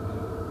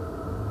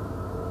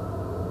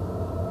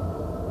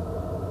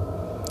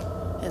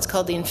 It's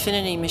called the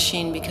Infinity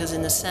Machine because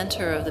in the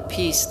center of the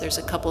piece there's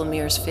a couple of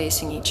mirrors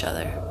facing each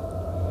other.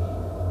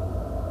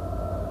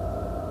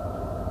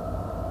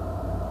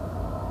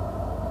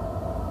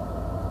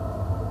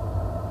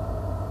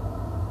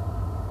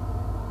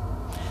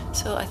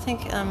 So I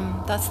think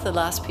that's the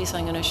last piece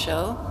I'm going to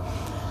show.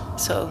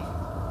 So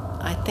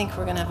I think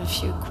we're going to have a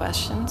few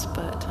questions,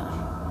 but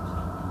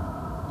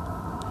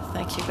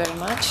thank you very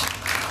much.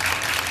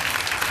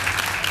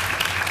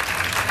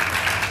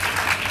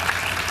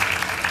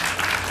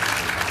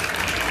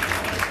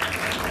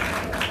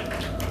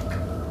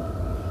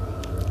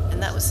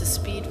 And that was the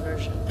speed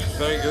version.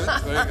 Very good,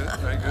 very good,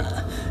 very good.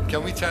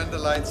 Can we turn the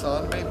lights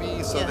on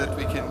maybe so that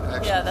we can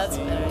actually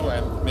see you,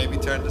 and maybe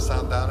turn the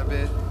sound down a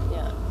bit?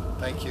 Yeah.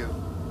 Thank you.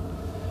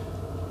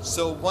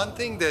 So one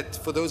thing that,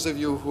 for those of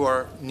you who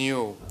are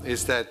new,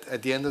 is that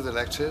at the end of the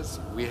lectures,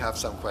 we have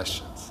some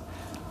questions.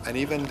 And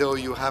even though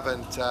you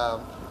haven't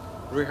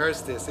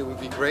rehearsed this, it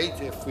would be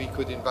great if we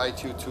could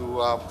invite you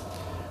to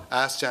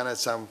ask Janet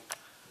some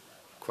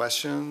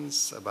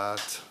questions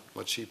about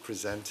what she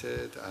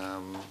presented.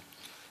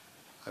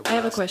 I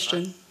have a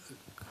question.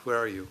 Where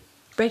are you?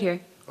 Right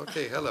here.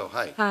 Okay, hello,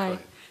 hi. Hi.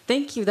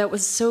 Thank you, that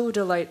was so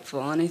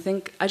delightful. And I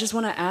think I just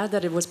want to add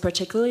that it was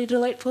particularly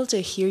delightful to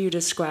hear you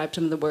describe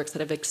some of the works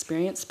that I've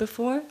experienced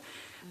before.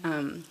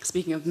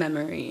 Speaking of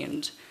memory,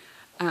 and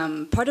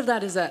part of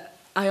that is that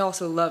I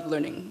also love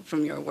learning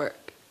from your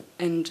work.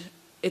 And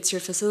it's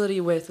your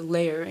facility with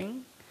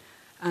layering,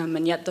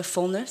 and yet the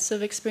fullness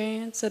of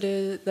experience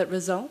that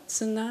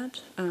results in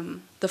that,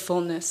 the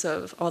fullness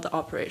of all the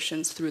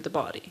operations through the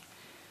body.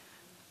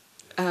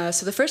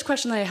 So the first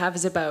question that I have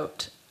is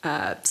about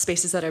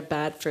spaces that are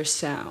bad for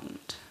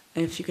sound.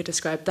 And if you could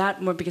describe that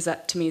more, because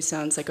that to me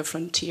sounds like a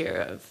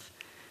frontier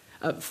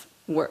of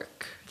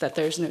work, that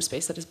there's no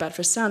space that is bad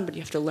for sound, but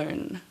you have to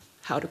learn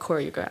how to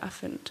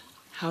choreograph and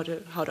how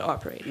to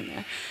operate in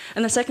there.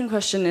 And the second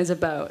question is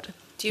about...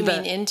 Do you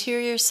mean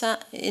interior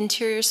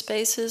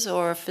spaces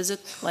or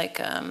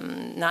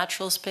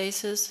natural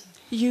spaces?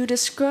 You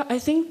describe, I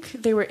think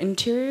they were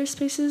interior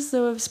spaces,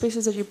 the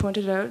spaces that you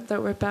pointed out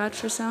that were bad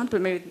for sound,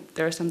 but maybe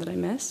there are some that I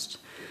missed.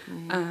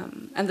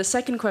 Mm-hmm. And the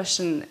second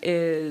question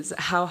is,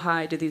 how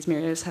high do these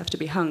mirrors have to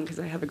be hung? Because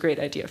I have a great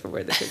idea for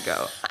where they could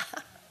go.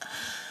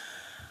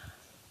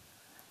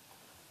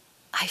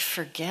 I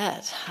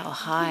forget how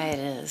high it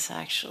is,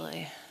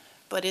 actually.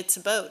 But it's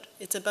about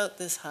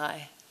this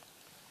high.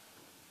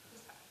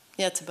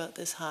 Yeah, it's about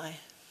this high.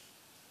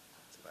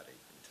 It's about 8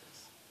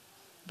 meters.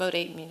 About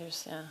 8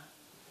 meters, yeah.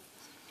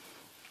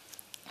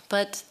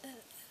 But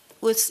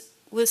with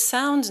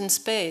sound and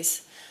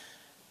space,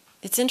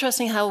 it's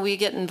interesting how we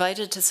get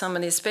invited to some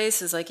of these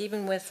spaces, like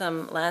even with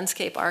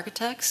landscape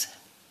architects.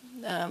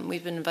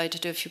 We've been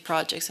invited to a few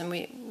projects, and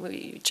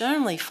we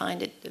generally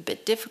find it a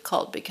bit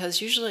difficult because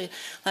usually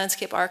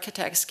landscape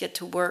architects get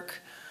to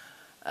work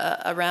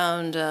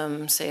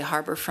around, say,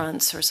 harbor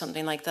fronts or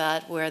something like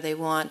that, where they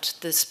want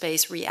the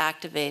space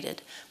reactivated.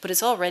 But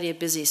it's already a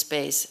busy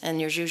space, and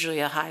there's usually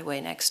a highway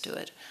next to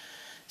it.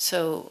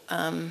 So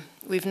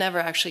we've never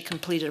actually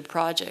completed a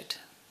project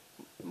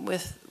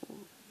with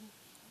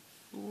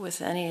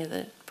any of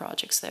the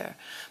projects there.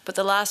 But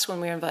the last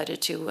one we were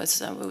invited to was,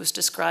 it was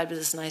described as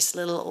this nice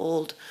little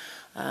old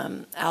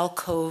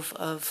alcove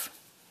of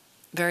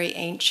very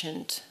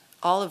ancient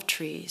olive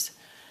trees.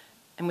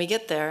 And we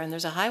get there, and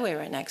there's a highway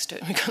right next to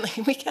it. And we go, like,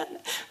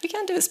 we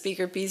can't do a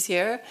speaker piece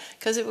here,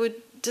 because it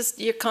would just,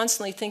 you're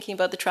constantly thinking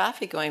about the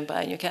traffic going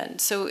by, and you can't.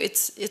 So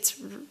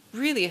it's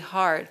really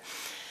hard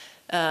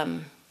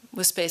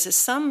with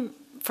spaces.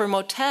 For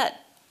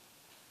motet,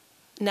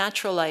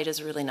 natural light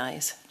is really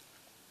nice.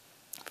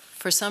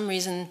 For some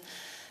reason,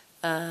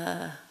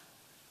 and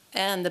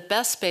the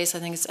best space I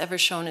think it's ever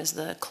shown is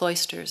the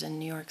Cloisters in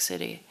New York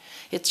City.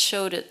 It's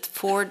showed at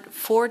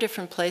four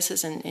different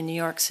places in New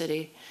York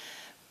City,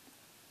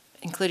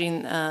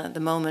 including the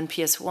MoMA and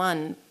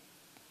PS1.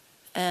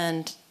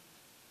 And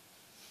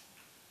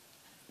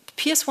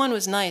PS1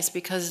 was nice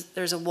because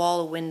there's a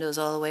wall of windows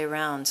all the way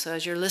around. So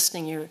as you're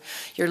listening,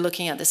 you're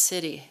looking at the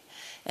city.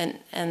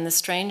 And the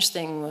strange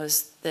thing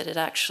was that it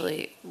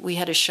actually, we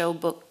had a show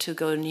booked to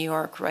go to New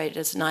York right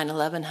as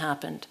 9/11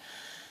 happened,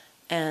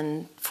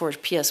 and for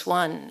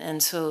PS1,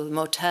 and so the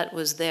motet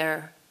was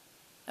there.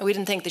 We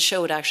didn't think the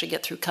show would actually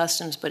get through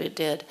customs, but it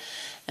did.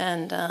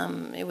 And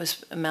it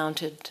was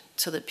mounted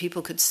so that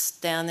people could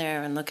stand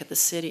there and look at the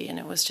city, and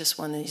it was just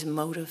one of these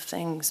emotive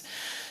things.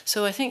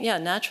 So I think, yeah,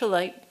 natural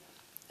light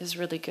is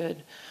really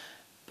good.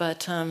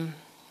 But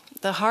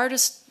the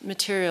hardest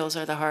materials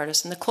are the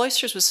hardest. And the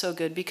Cloisters was so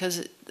good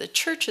because the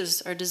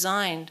churches are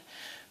designed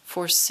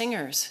for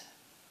singers,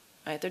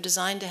 right? They're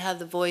designed to have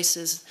the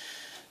voices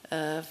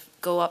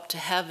go up to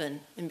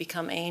heaven and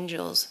become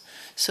angels,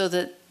 so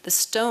that the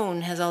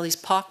stone has all these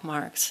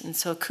pockmarks. And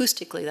so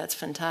acoustically, that's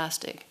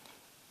fantastic,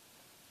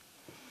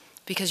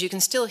 because you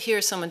can still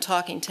hear someone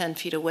talking 10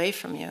 feet away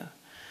from you.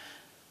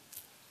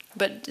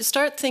 But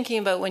start thinking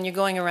about when you're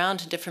going around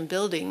to different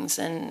buildings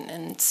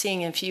and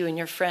seeing if you and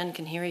your friend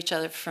can hear each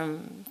other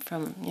from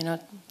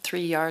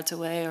 3 yards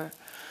away,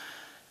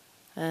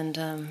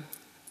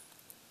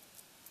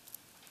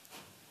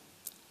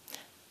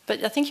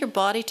 but I think your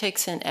body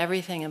takes in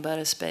everything about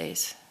a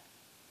space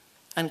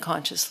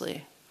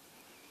unconsciously.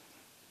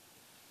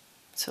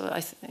 So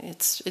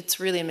it's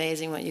really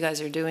amazing what you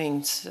guys are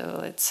doing. So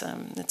it's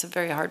a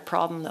very hard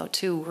problem though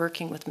too,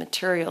 working with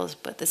materials,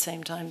 but at the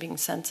same time being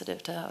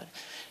sensitive to how it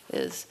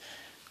is,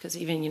 because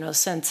even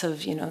sense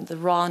of the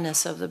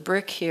rawness of the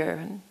brick here.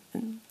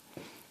 And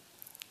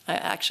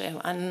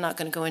I'm not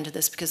going to go into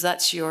this because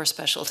that's your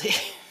specialty.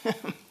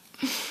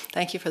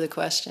 Thank you for the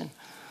question.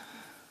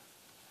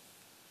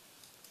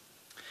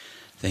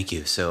 Thank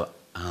you. So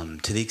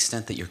to the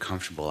extent that you're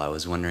comfortable, I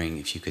was wondering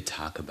if you could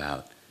talk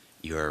about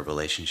your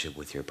relationship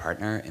with your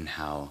partner and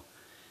how,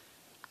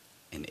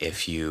 and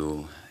if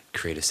you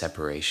create a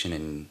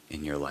separation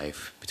in your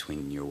life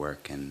between your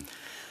work and...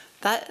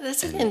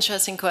 That's an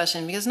interesting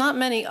question, because not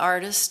many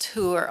artists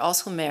who are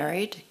also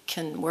married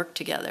can work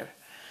together.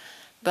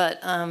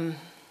 But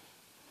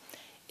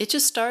it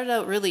just started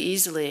out really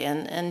easily,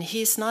 and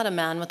he's not a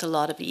man with a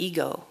lot of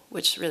ego,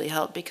 which really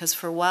helped, because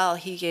for a while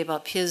he gave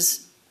up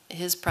his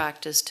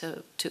practice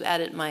to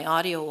edit my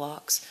audio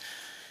walks,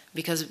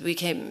 because we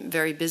became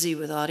very busy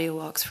with audio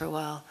walks for a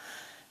while.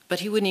 But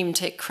he wouldn't even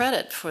take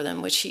credit for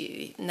them, which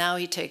now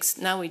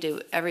we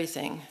do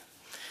everything.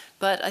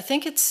 But I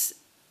think it's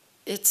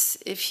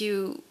if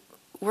you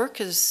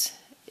work as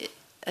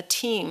a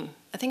team,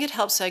 I think it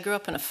helps. I grew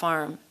up on a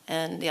farm,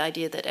 and the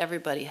idea that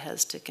everybody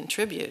has to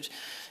contribute,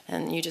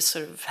 and you just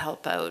sort of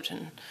help out,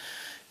 and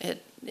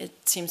it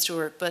seems to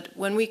work. But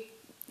when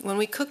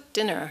we cook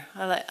dinner,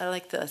 I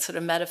like the sort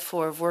of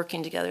metaphor of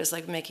working together. It's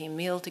like making a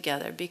meal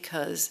together,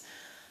 because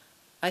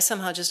I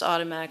somehow just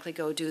automatically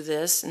go do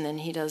this, and then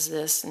he does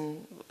this,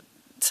 and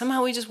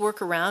somehow we just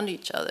work around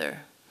each other,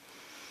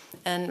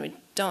 and we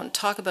don't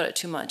talk about it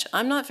too much.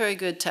 I'm not very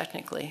good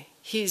technically.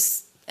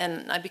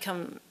 And I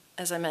become,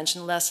 as I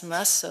mentioned, less and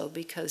less so,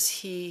 because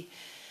he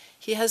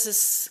has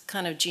this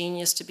kind of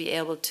genius to be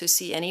able to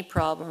see any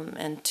problem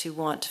and to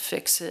want to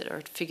fix it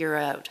or to figure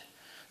out.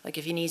 Like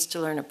if he needs to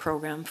learn a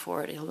program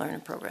for it, he'll learn a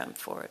program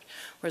for it.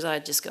 Whereas I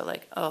just go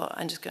like, oh,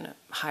 I'm just going to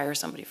hire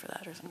somebody for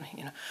that or something,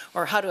 you know.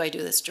 Or how do I do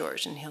this,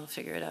 George? And he'll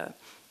figure it out.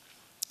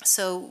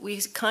 So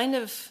we kind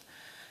of,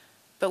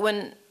 but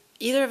when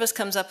either of us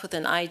comes up with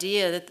an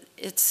idea, that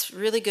it's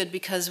really good,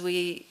 because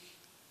you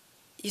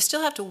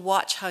still have to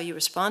watch how you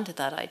respond to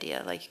that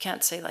idea. Like you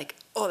can't say like,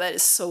 oh, that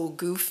is so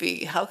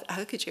goofy. How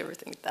could you ever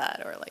think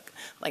that? Or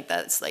like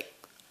that's like,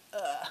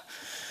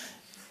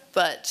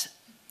 But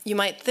you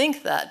might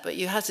think that, but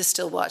you have to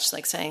still watch,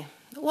 like saying,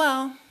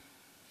 well,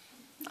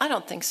 I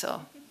don't think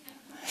so.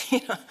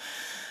 You know?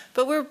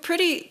 But we're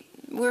pretty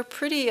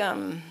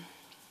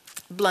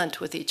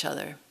blunt with each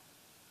other.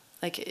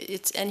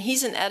 Like and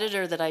he's an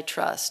editor that I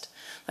trust.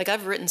 Like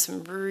I've written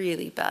some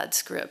really bad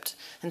script,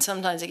 and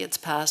sometimes it gets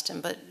past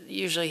him, but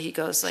usually he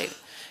goes like,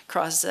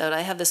 crosses out.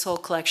 I have this whole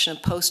collection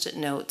of Post-it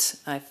notes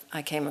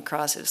I came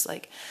across. It was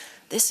like,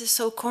 this is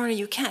so corny,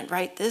 you can't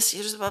write this,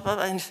 you just blah, blah,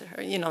 blah,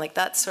 you know, like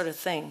that sort of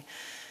thing.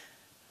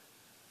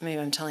 Maybe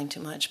I'm telling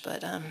too much,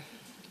 but...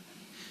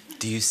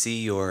 Do you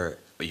see your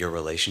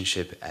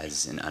relationship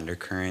as an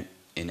undercurrent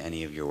in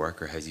any of your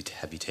work, or have you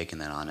taken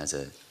that on as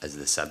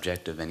the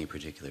subject of any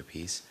particular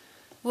piece?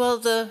 Well,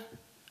 the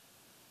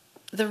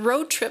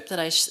road trip that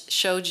I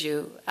showed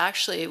you,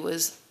 actually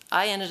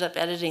I ended up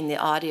editing the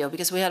audio,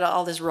 because we had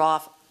all this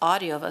raw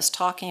audio of us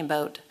talking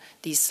about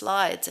these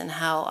slides and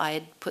how I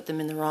had put them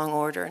in the wrong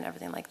order and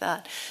everything like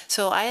that.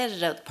 So I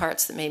edited out the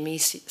parts that made me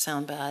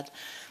sound bad.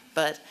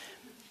 But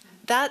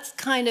that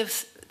kind of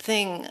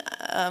thing,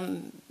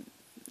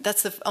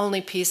 that's the only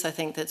piece I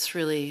think that's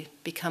really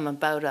become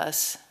about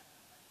us,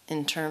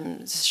 in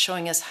terms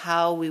showing us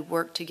how we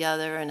work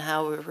together and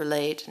how we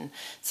relate, and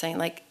saying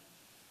like,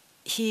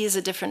 he is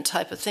a different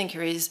type of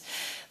thinker. He's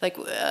like,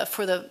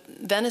 for the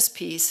Venice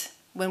piece,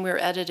 when we were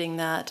editing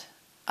that,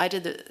 I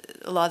did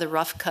a lot of the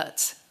rough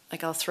cuts.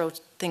 Like I'll throw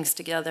things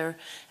together,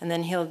 and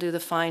then he'll do the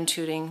fine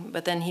tuning,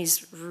 but then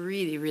he's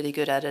really, really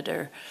good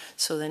editor.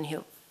 So then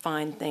he'll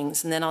find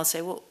things, and then I'll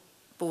say, well,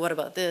 but what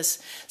about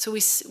this? So we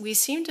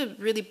seem to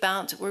really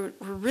bounce. We're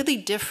really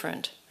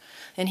different.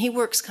 And he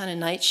works kind of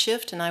night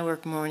shift, and I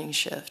work morning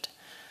shift.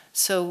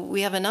 So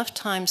we have enough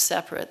time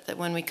separate that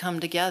when we come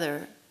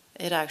together,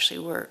 it actually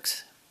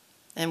works.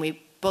 And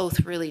we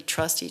both really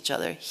trust each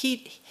other.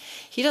 He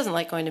doesn't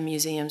like going to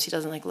museums. He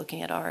doesn't like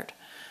looking at art.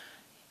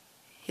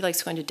 He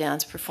likes going to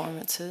dance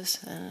performances.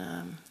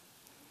 And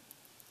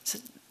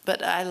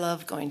but I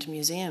love going to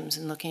museums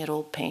and looking at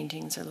old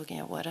paintings or looking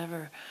at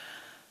whatever.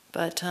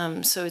 But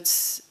so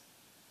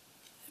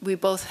we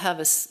both have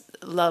a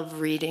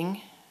love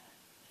reading.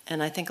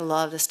 And I think a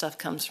lot of this stuff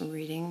comes from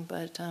reading.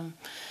 But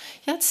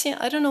yeah,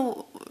 I don't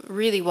know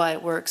really why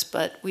it works,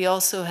 but we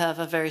also have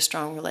a very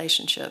strong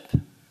relationship.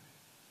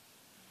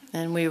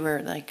 And we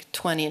were like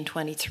 20 and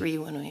 23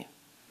 when we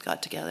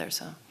got together,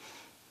 so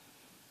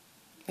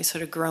we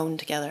sort of grown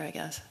together, I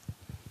guess.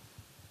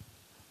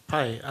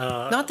 Hi.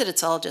 Not that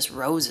it's all just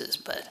roses,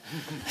 but...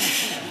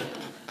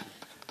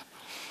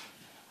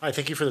 Hi,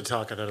 thank you for the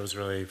talk. I thought it was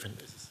really...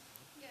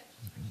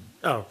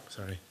 Oh,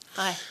 sorry.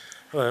 Hi.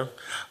 Hello.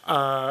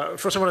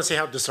 First, I want to say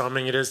how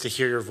disarming it is to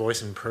hear your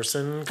voice in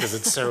person, because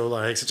it's so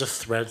like such a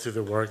thread through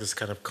the work. This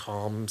kind of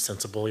calm,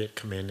 sensible yet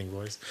commanding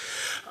voice.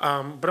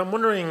 But I'm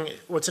wondering,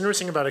 what's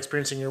interesting about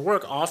experiencing your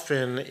work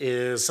often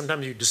is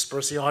sometimes you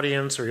disperse the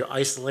audience, or you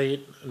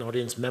isolate an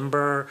audience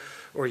member,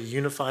 or you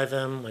unify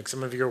them. Like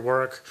some of your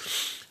work,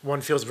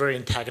 one feels very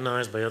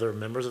antagonized by other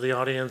members of the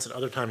audience, and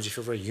other times you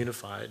feel very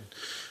unified.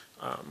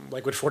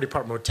 like with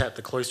 40-part motet,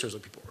 the cloisters,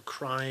 where people are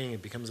crying,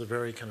 it becomes a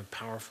very kind of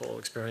powerful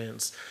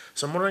experience.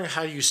 So I'm wondering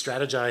how you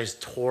strategize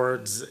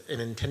towards an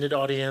intended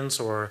audience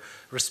or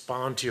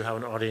respond to how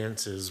an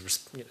audience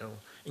is,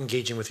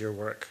 engaging with your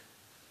work.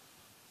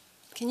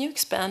 Can you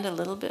expand a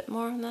little bit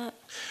more on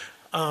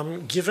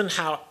that? Given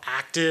how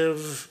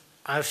active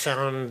I've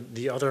found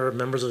the other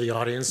members of the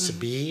audience to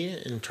be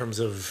in terms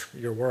of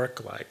your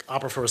work, like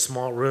Opera for a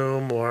Small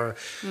Room, or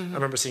I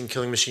remember seeing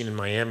Killing Machine in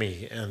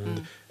Miami,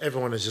 and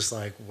everyone is just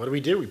like, what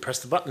do? We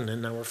press the button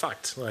and now we're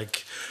fucked.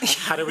 Like,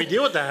 how do we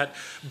deal with that?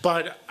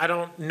 But I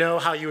don't know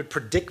how you would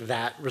predict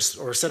that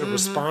or set of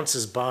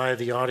responses by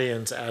the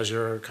audience as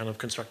you're kind of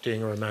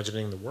constructing or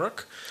imagining the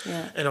work.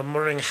 Yeah. And I'm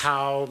wondering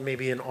how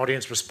maybe an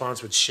audience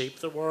response would shape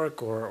the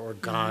work or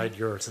guide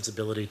your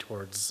sensibility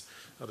towards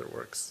other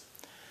works.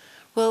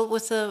 Well,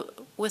 with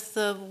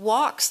the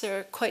walks,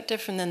 they're quite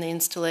different than the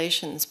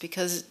installations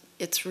because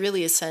it's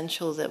really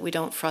essential that we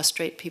don't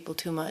frustrate people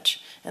too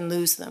much and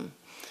lose them.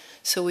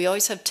 So we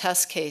always have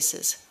test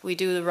cases. We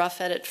do the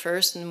rough edit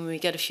first, and we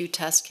get a few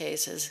test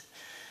cases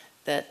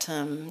that,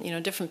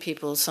 different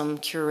people, some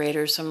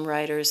curators, some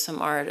writers,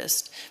 some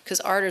artists, because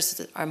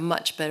artists are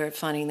much better at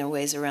finding their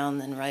ways around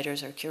than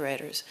writers or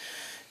curators.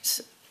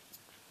 So,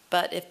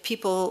 but if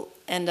people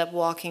end up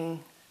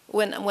walking,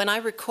 when I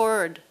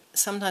record,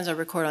 sometimes I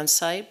record on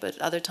site, but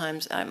other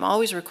times I'm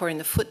always recording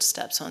the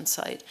footsteps on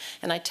site.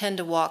 And I tend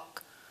to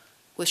walk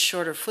with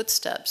shorter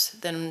footsteps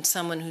than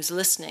someone who's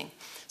listening.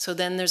 So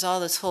then there's all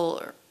this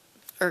whole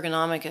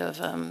ergonomic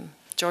of,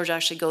 George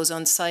actually goes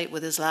on site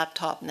with his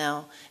laptop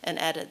now and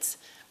edits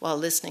while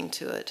listening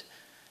to it.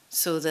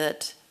 So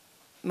that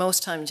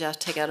most times you have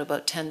to take out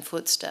about 10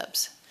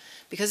 footsteps.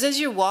 Because as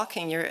you're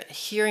walking, you're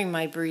hearing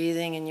my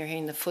breathing and you're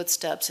hearing the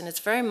footsteps, and it's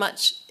very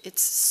much,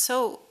 it's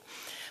so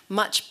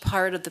much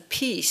part of the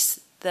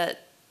piece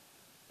that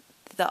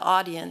the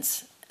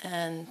audience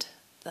and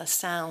the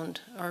sound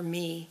or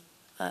me,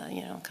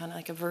 kind of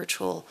like a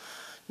virtual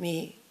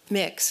me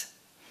mix.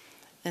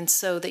 And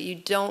so that you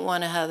don't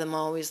want to have them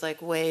always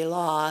like way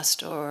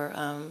lost or,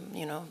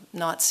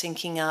 not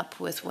syncing up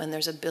with when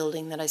there's a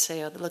building that I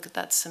say, oh, look at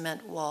that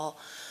cement wall.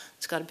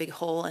 It's got a big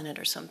hole in it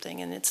or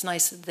something. And it's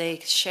nice that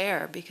they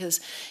share because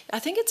I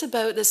think it's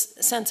about this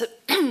sense of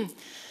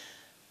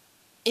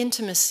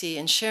intimacy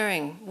and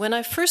sharing. When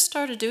I first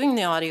started doing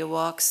the audio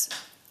walks,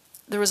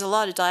 there was a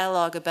lot of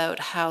dialogue about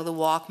how the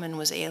Walkman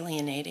was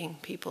alienating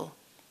people,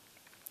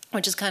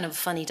 which is kind of a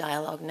funny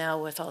dialogue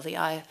now with all the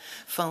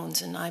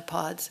iPhones and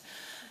iPods.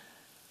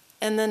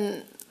 And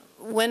then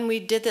when we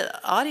did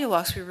the audio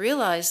walks, we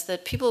realized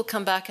that people would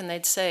come back and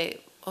they'd say,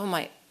 oh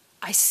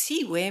I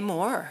see way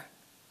more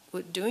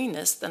with doing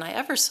this than I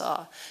ever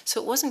saw.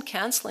 So it wasn't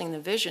canceling the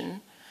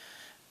vision,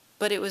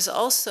 but it was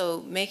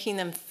also making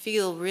them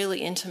feel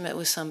really intimate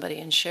with somebody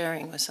and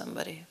sharing with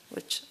somebody,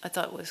 which I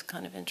thought was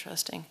kind of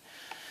interesting.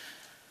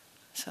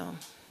 So,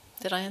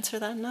 did I answer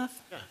that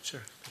enough? Yeah,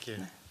 sure. Thank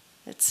you.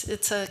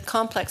 It's a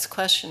complex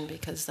question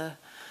because the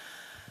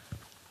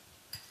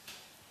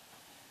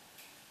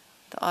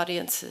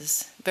audience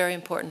is very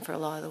important for a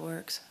lot of the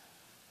works.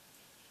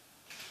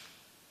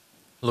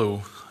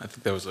 Hello. I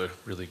think that was a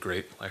really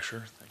great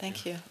lecture.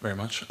 Thank you very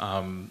much.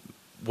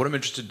 What I'm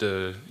interested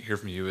to hear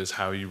from you is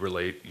how you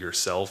relate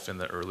yourself in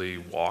the early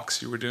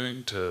walks you were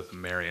doing to the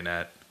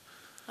marionette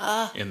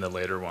in the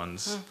later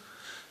ones.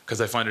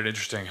 Because I find it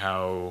interesting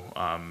how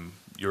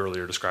you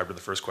earlier described in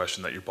the first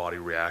question that your body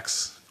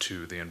reacts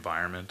to the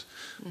environment,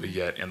 but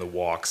yet in the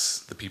walks,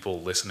 the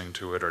people listening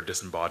to it are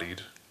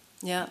disembodied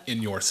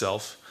in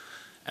yourself.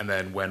 And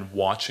then when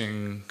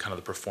watching kind of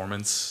the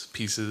performance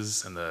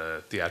pieces and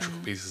the theatrical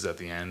pieces at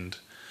the end,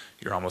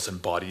 you're almost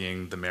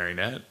embodying the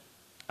marionette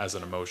as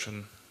an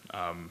emotion.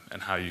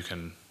 And how you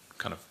can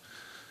kind of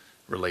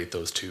relate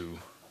those two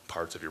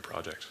parts of your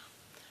project.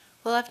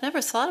 Well, I've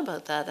never thought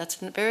about that.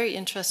 That's a very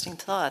interesting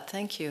thought.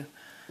 Thank you.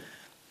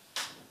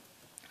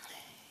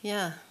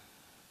 Yeah.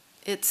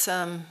 It's,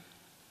 the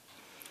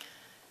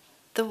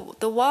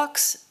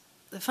walks,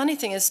 the funny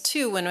thing is,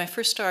 too, when I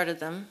first started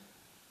them,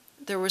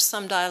 there was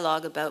some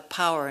dialogue about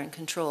power and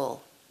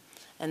control.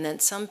 And then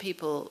some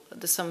people,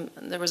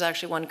 there was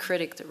actually one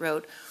critic that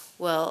wrote,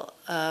 well,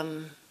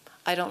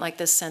 I don't like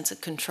this sense of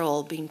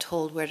control, being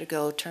told where to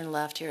go, turn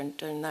left here and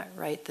turn that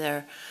right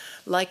there,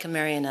 like a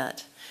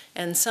marionette.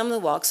 And some of the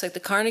walks, like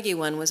the Carnegie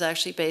one, was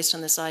actually based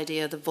on this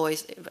idea of the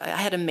voice. I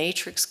had a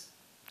Matrix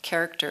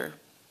character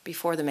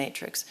before the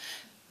Matrix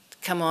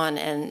come on,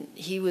 and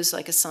he was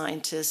like a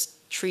scientist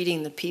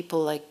treating the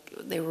people like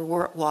they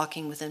were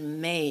walking within a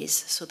maze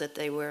so that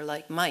they were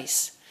like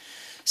mice.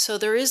 So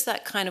there is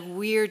that kind of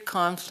weird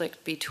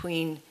conflict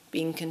between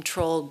being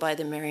controlled by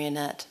the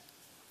marionette,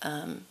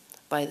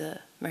 by the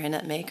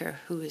marionette maker,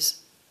 who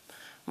is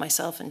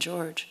myself and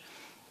George.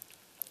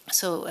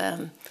 So,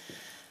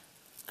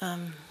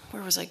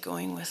 where was I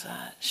going with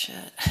that?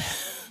 Shit.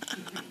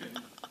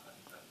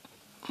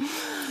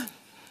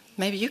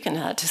 Maybe you can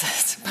add to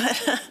this,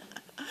 but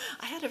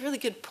I had a really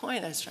good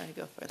point I was trying to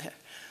go for there.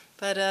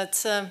 But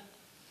it's,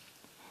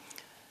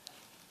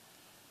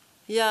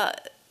 yeah,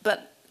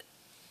 but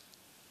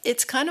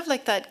it's kind of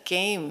like that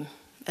game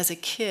as a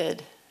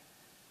kid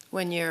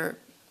when you're,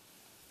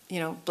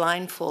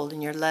 blindfolded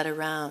and you're led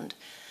around.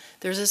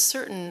 There's a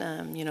certain,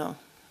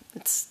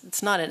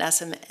 it's not an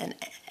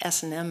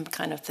S&M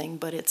kind of thing,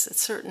 but it's a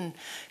certain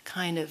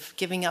kind of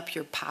giving up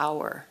your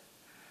power.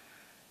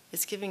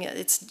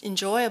 It's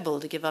enjoyable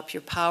to give up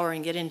your power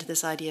and get into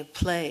this idea of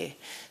play.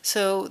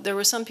 So there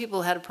were some people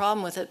who had a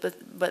problem with it,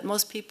 but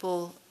most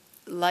people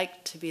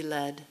like to be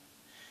led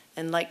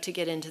and like to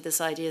get into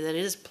this idea that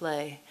it is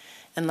play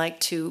and like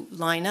to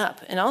line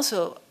up. And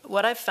also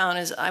what I found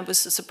is I was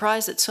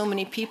surprised that so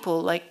many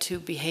people like to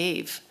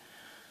behave.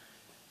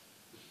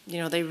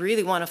 They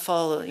really want to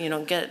follow,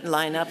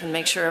 line up and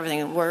make sure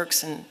everything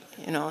works and,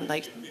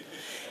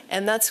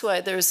 and that's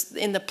why there's,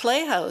 in the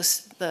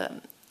Playhouse,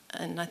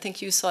 and I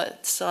think you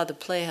saw the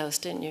Playhouse,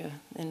 didn't you,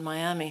 in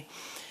Miami?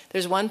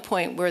 There's one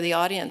point where the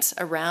audience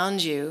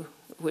around you,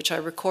 which I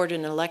recorded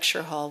in a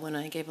lecture hall when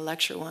I gave a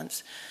lecture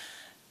once,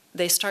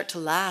 they start to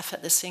laugh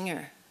at the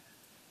singer.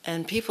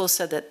 And people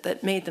said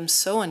that made them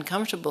so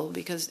uncomfortable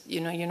because,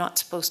 you're not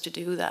supposed to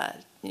do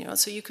that.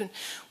 So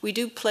we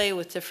do play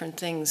with different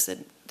things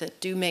that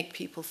do make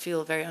people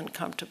feel very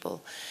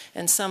uncomfortable.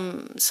 And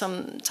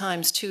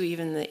sometimes too,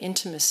 even the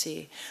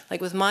intimacy.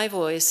 Like with my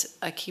voice,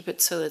 I keep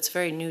it so that it's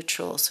very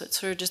neutral. So it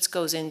sort of just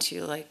goes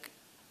into like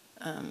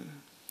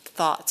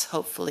thoughts,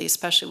 hopefully,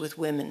 especially with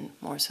women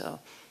more so.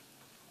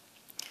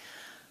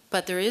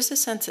 But there is a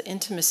sense of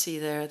intimacy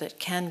there that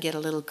can get a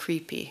little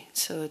creepy.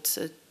 So it's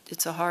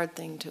a hard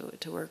thing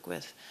to work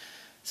with.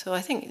 So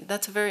I think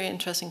that's a very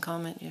interesting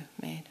comment you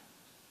made.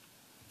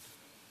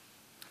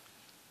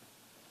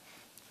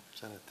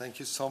 Janet, thank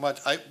you so much.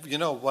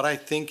 What I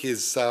think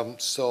is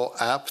so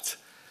apt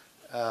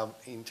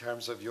in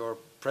terms of your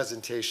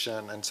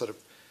presentation and sort of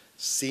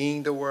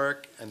seeing the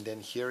work and then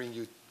hearing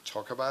you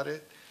talk about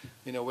it,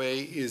 in a way,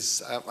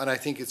 is, and I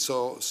think it's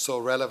so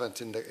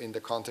relevant in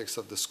the context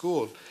of the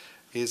school,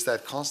 is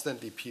that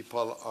constantly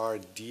people are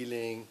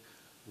dealing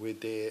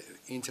with the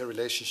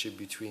interrelationship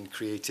between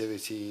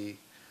creativity,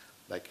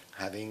 like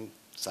having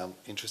some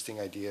interesting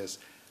ideas,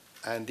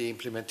 and the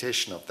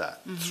implementation of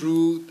that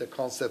through the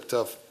concept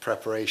of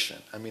preparation.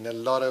 I mean, a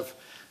lot of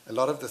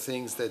the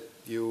things that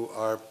you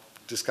are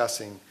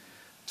discussing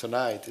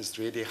tonight is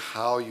really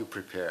how you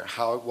prepare,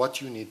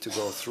 what you need to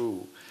go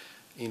through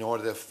in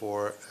order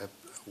for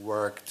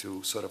work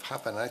to sort of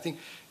happen. And I think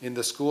in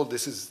the school,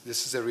 this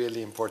is a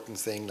really important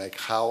thing. Like,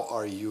 how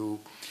are you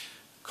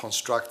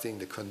constructing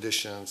the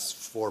conditions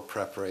for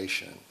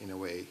preparation in a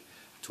way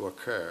to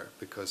occur?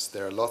 Because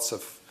there are lots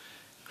of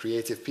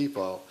creative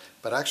people,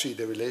 but actually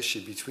the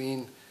relationship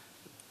between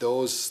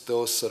those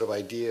sort of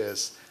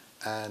ideas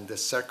and the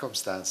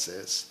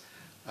circumstances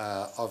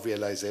of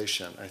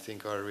realization, I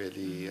think, are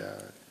really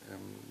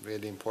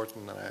really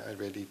important. And I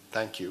really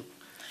thank you.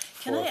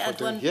 Can I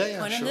add one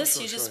point on this?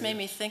 You just made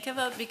me think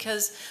about,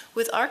 because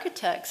with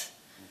architects,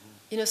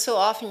 so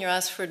often you're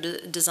asked for a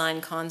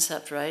design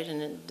concept, right?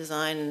 And in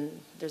design,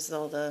 there's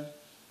all the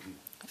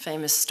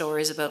famous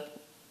stories about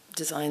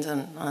designs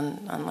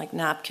on like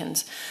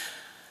napkins.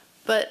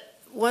 But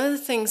one of the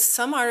things,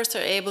 some artists are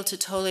able to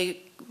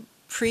totally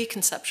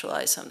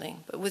pre-conceptualize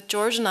something. But with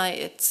George and I,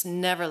 it's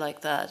never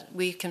like that.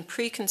 We can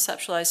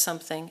pre-conceptualize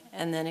something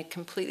and then it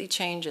completely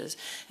changes.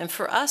 And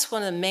for us,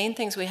 one of the main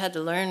things we had to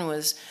learn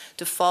was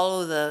to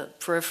follow the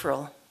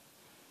peripheral.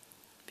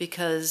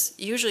 Because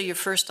usually your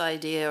first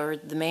idea or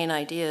the main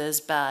idea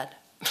is bad.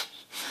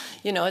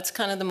 It's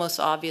kind of the most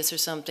obvious or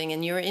something.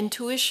 And your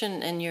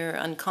intuition and your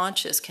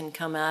unconscious can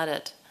come at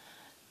it.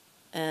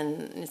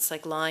 And it's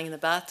like lying in the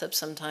bathtub.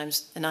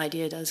 Sometimes an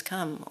idea does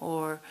come.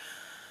 Or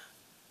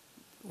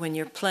when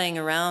you're playing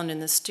around in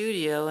the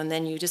studio and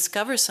then you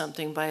discover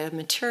something by a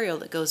material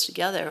that goes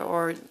together.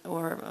 Or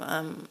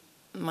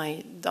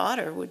my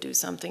daughter would do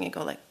something and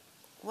go like,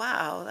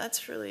 wow,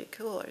 that's really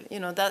cool.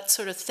 That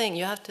sort of thing.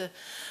 You have to,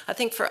 I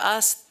think for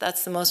us,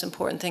 that's the most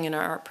important thing in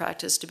our art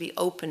practice, to be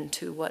open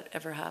to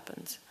whatever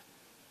happens.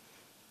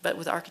 But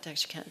with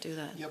architects, you can't do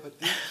that. Yeah,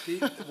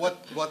 but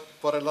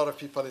what a lot of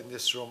people in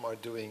this room are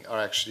doing are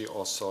actually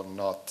also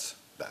not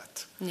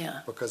that. Yeah.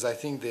 Because I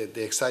think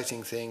the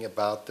exciting thing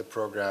about the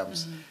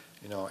programs,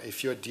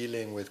 if you're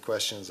dealing with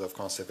questions of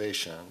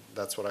conservation,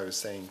 that's what I was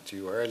saying to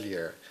you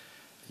earlier,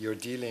 you're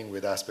dealing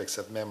with aspects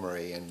of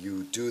memory, and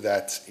you do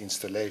that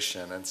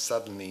installation, and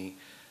suddenly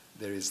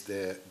there is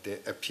the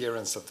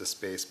appearance of the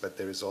space, but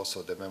there is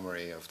also the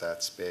memory of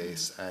that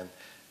space. And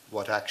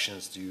what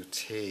actions do you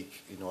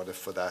take in order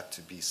for that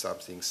to be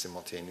something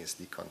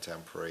simultaneously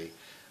contemporary,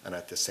 and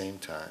at the same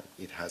time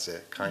it has a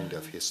kind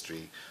of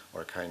history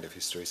or a kind of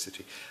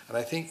historicity? And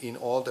I think in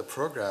all the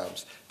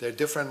programs, there are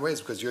different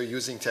ways, because you're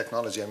using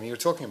technology. I mean, you're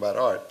talking about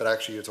art, but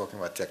actually you're talking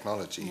about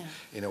technology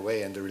in a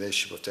way, and the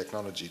relationship of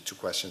technology to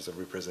questions of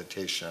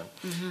representation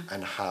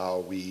and how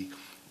we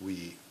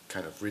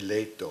kind of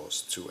relate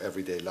those to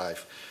everyday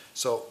life.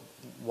 So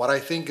what I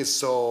think is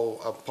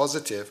so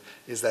positive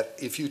is that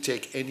if you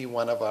take any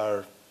one of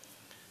our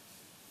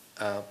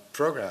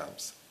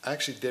programs,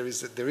 actually there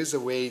is a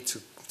way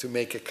to to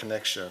make a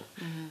connection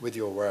with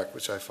your work,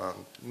 which I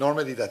found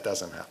normally that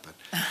doesn't happen.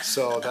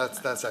 So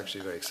that's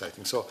actually very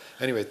exciting. So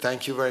anyway,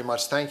 thank you very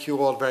much. Thank you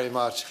all very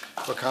much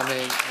for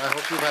coming. I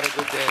hope you've had a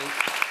good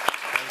day.